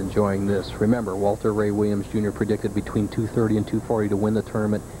 Everybody's enjoying this. Remember, Walter Ray Williams Jr. predicted between 230 and 240 to win the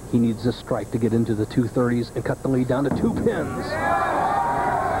tournament. He needs this strike to get into the 230s and cut the lead down to 2 pins.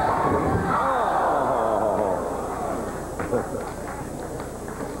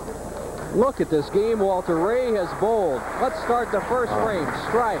 Look at this game Walter Ray has bowled. Let's start the first frame.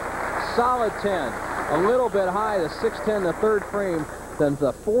 Strike. Solid 10. A little bit high, the 6-10, the 3rd frame. Then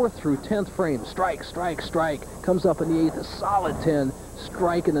the 4th through 10th frame. Strike, strike, strike. Comes up in the 8th, a solid 10.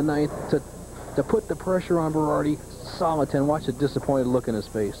 strike in the ninth to put the pressure on Berardi. Solid 10. Watch the disappointed look in his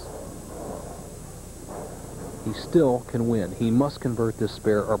face. He still can win. He must convert this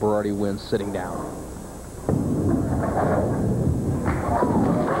spare or Berardi wins sitting down.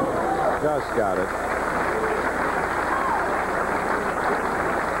 Just got it.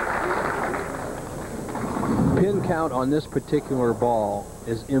 Pin count on this particular ball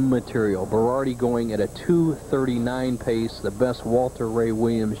is immaterial. Berardi going at a 2:39 pace. The best Walter Ray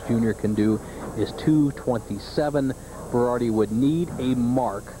Williams Jr. can do is 2:27. Berardi would need a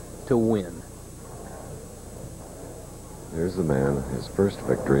mark to win. Here's the man. His first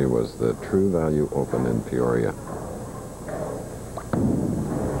victory was the True Value Open in Peoria.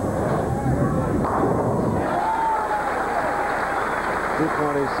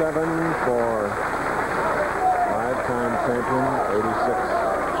 .227 for five-time champion, 86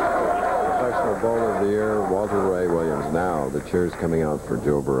 Professional Bowler of the Year, Walter Ray Williams. Now the cheers coming out for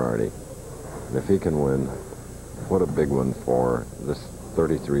Joe Berardi. And if he can win, what a big one for this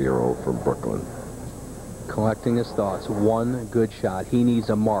 33-year-old from Brooklyn. Collecting his thoughts, one good shot. He needs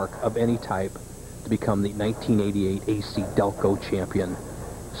a mark of any type to become the 1988 AC Delco champion.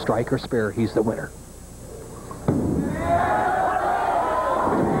 Strike or spare, he's the winner.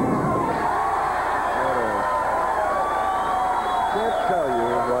 Can't tell you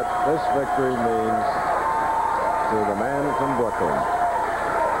what this victory means to the man from Brooklyn.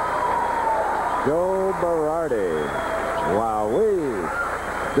 Joe Berardi. Wowee.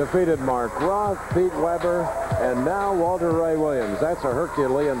 Defeated Mark Roth, Pete Weber, and now Walter Ray Williams. That's a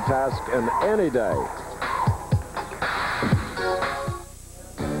Herculean task in any day.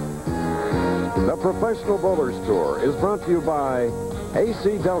 The Professional Bowlers Tour is brought to you by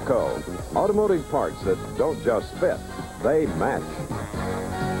AC Delco. Automotive parts that don't just fit, they match.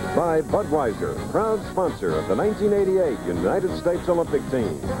 By Budweiser, proud sponsor of the 1988 United States Olympic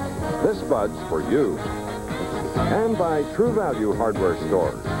team. This Bud's for you. And by True Value Hardware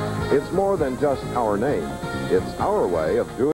Stores. It's more than just our name. It's our way of doing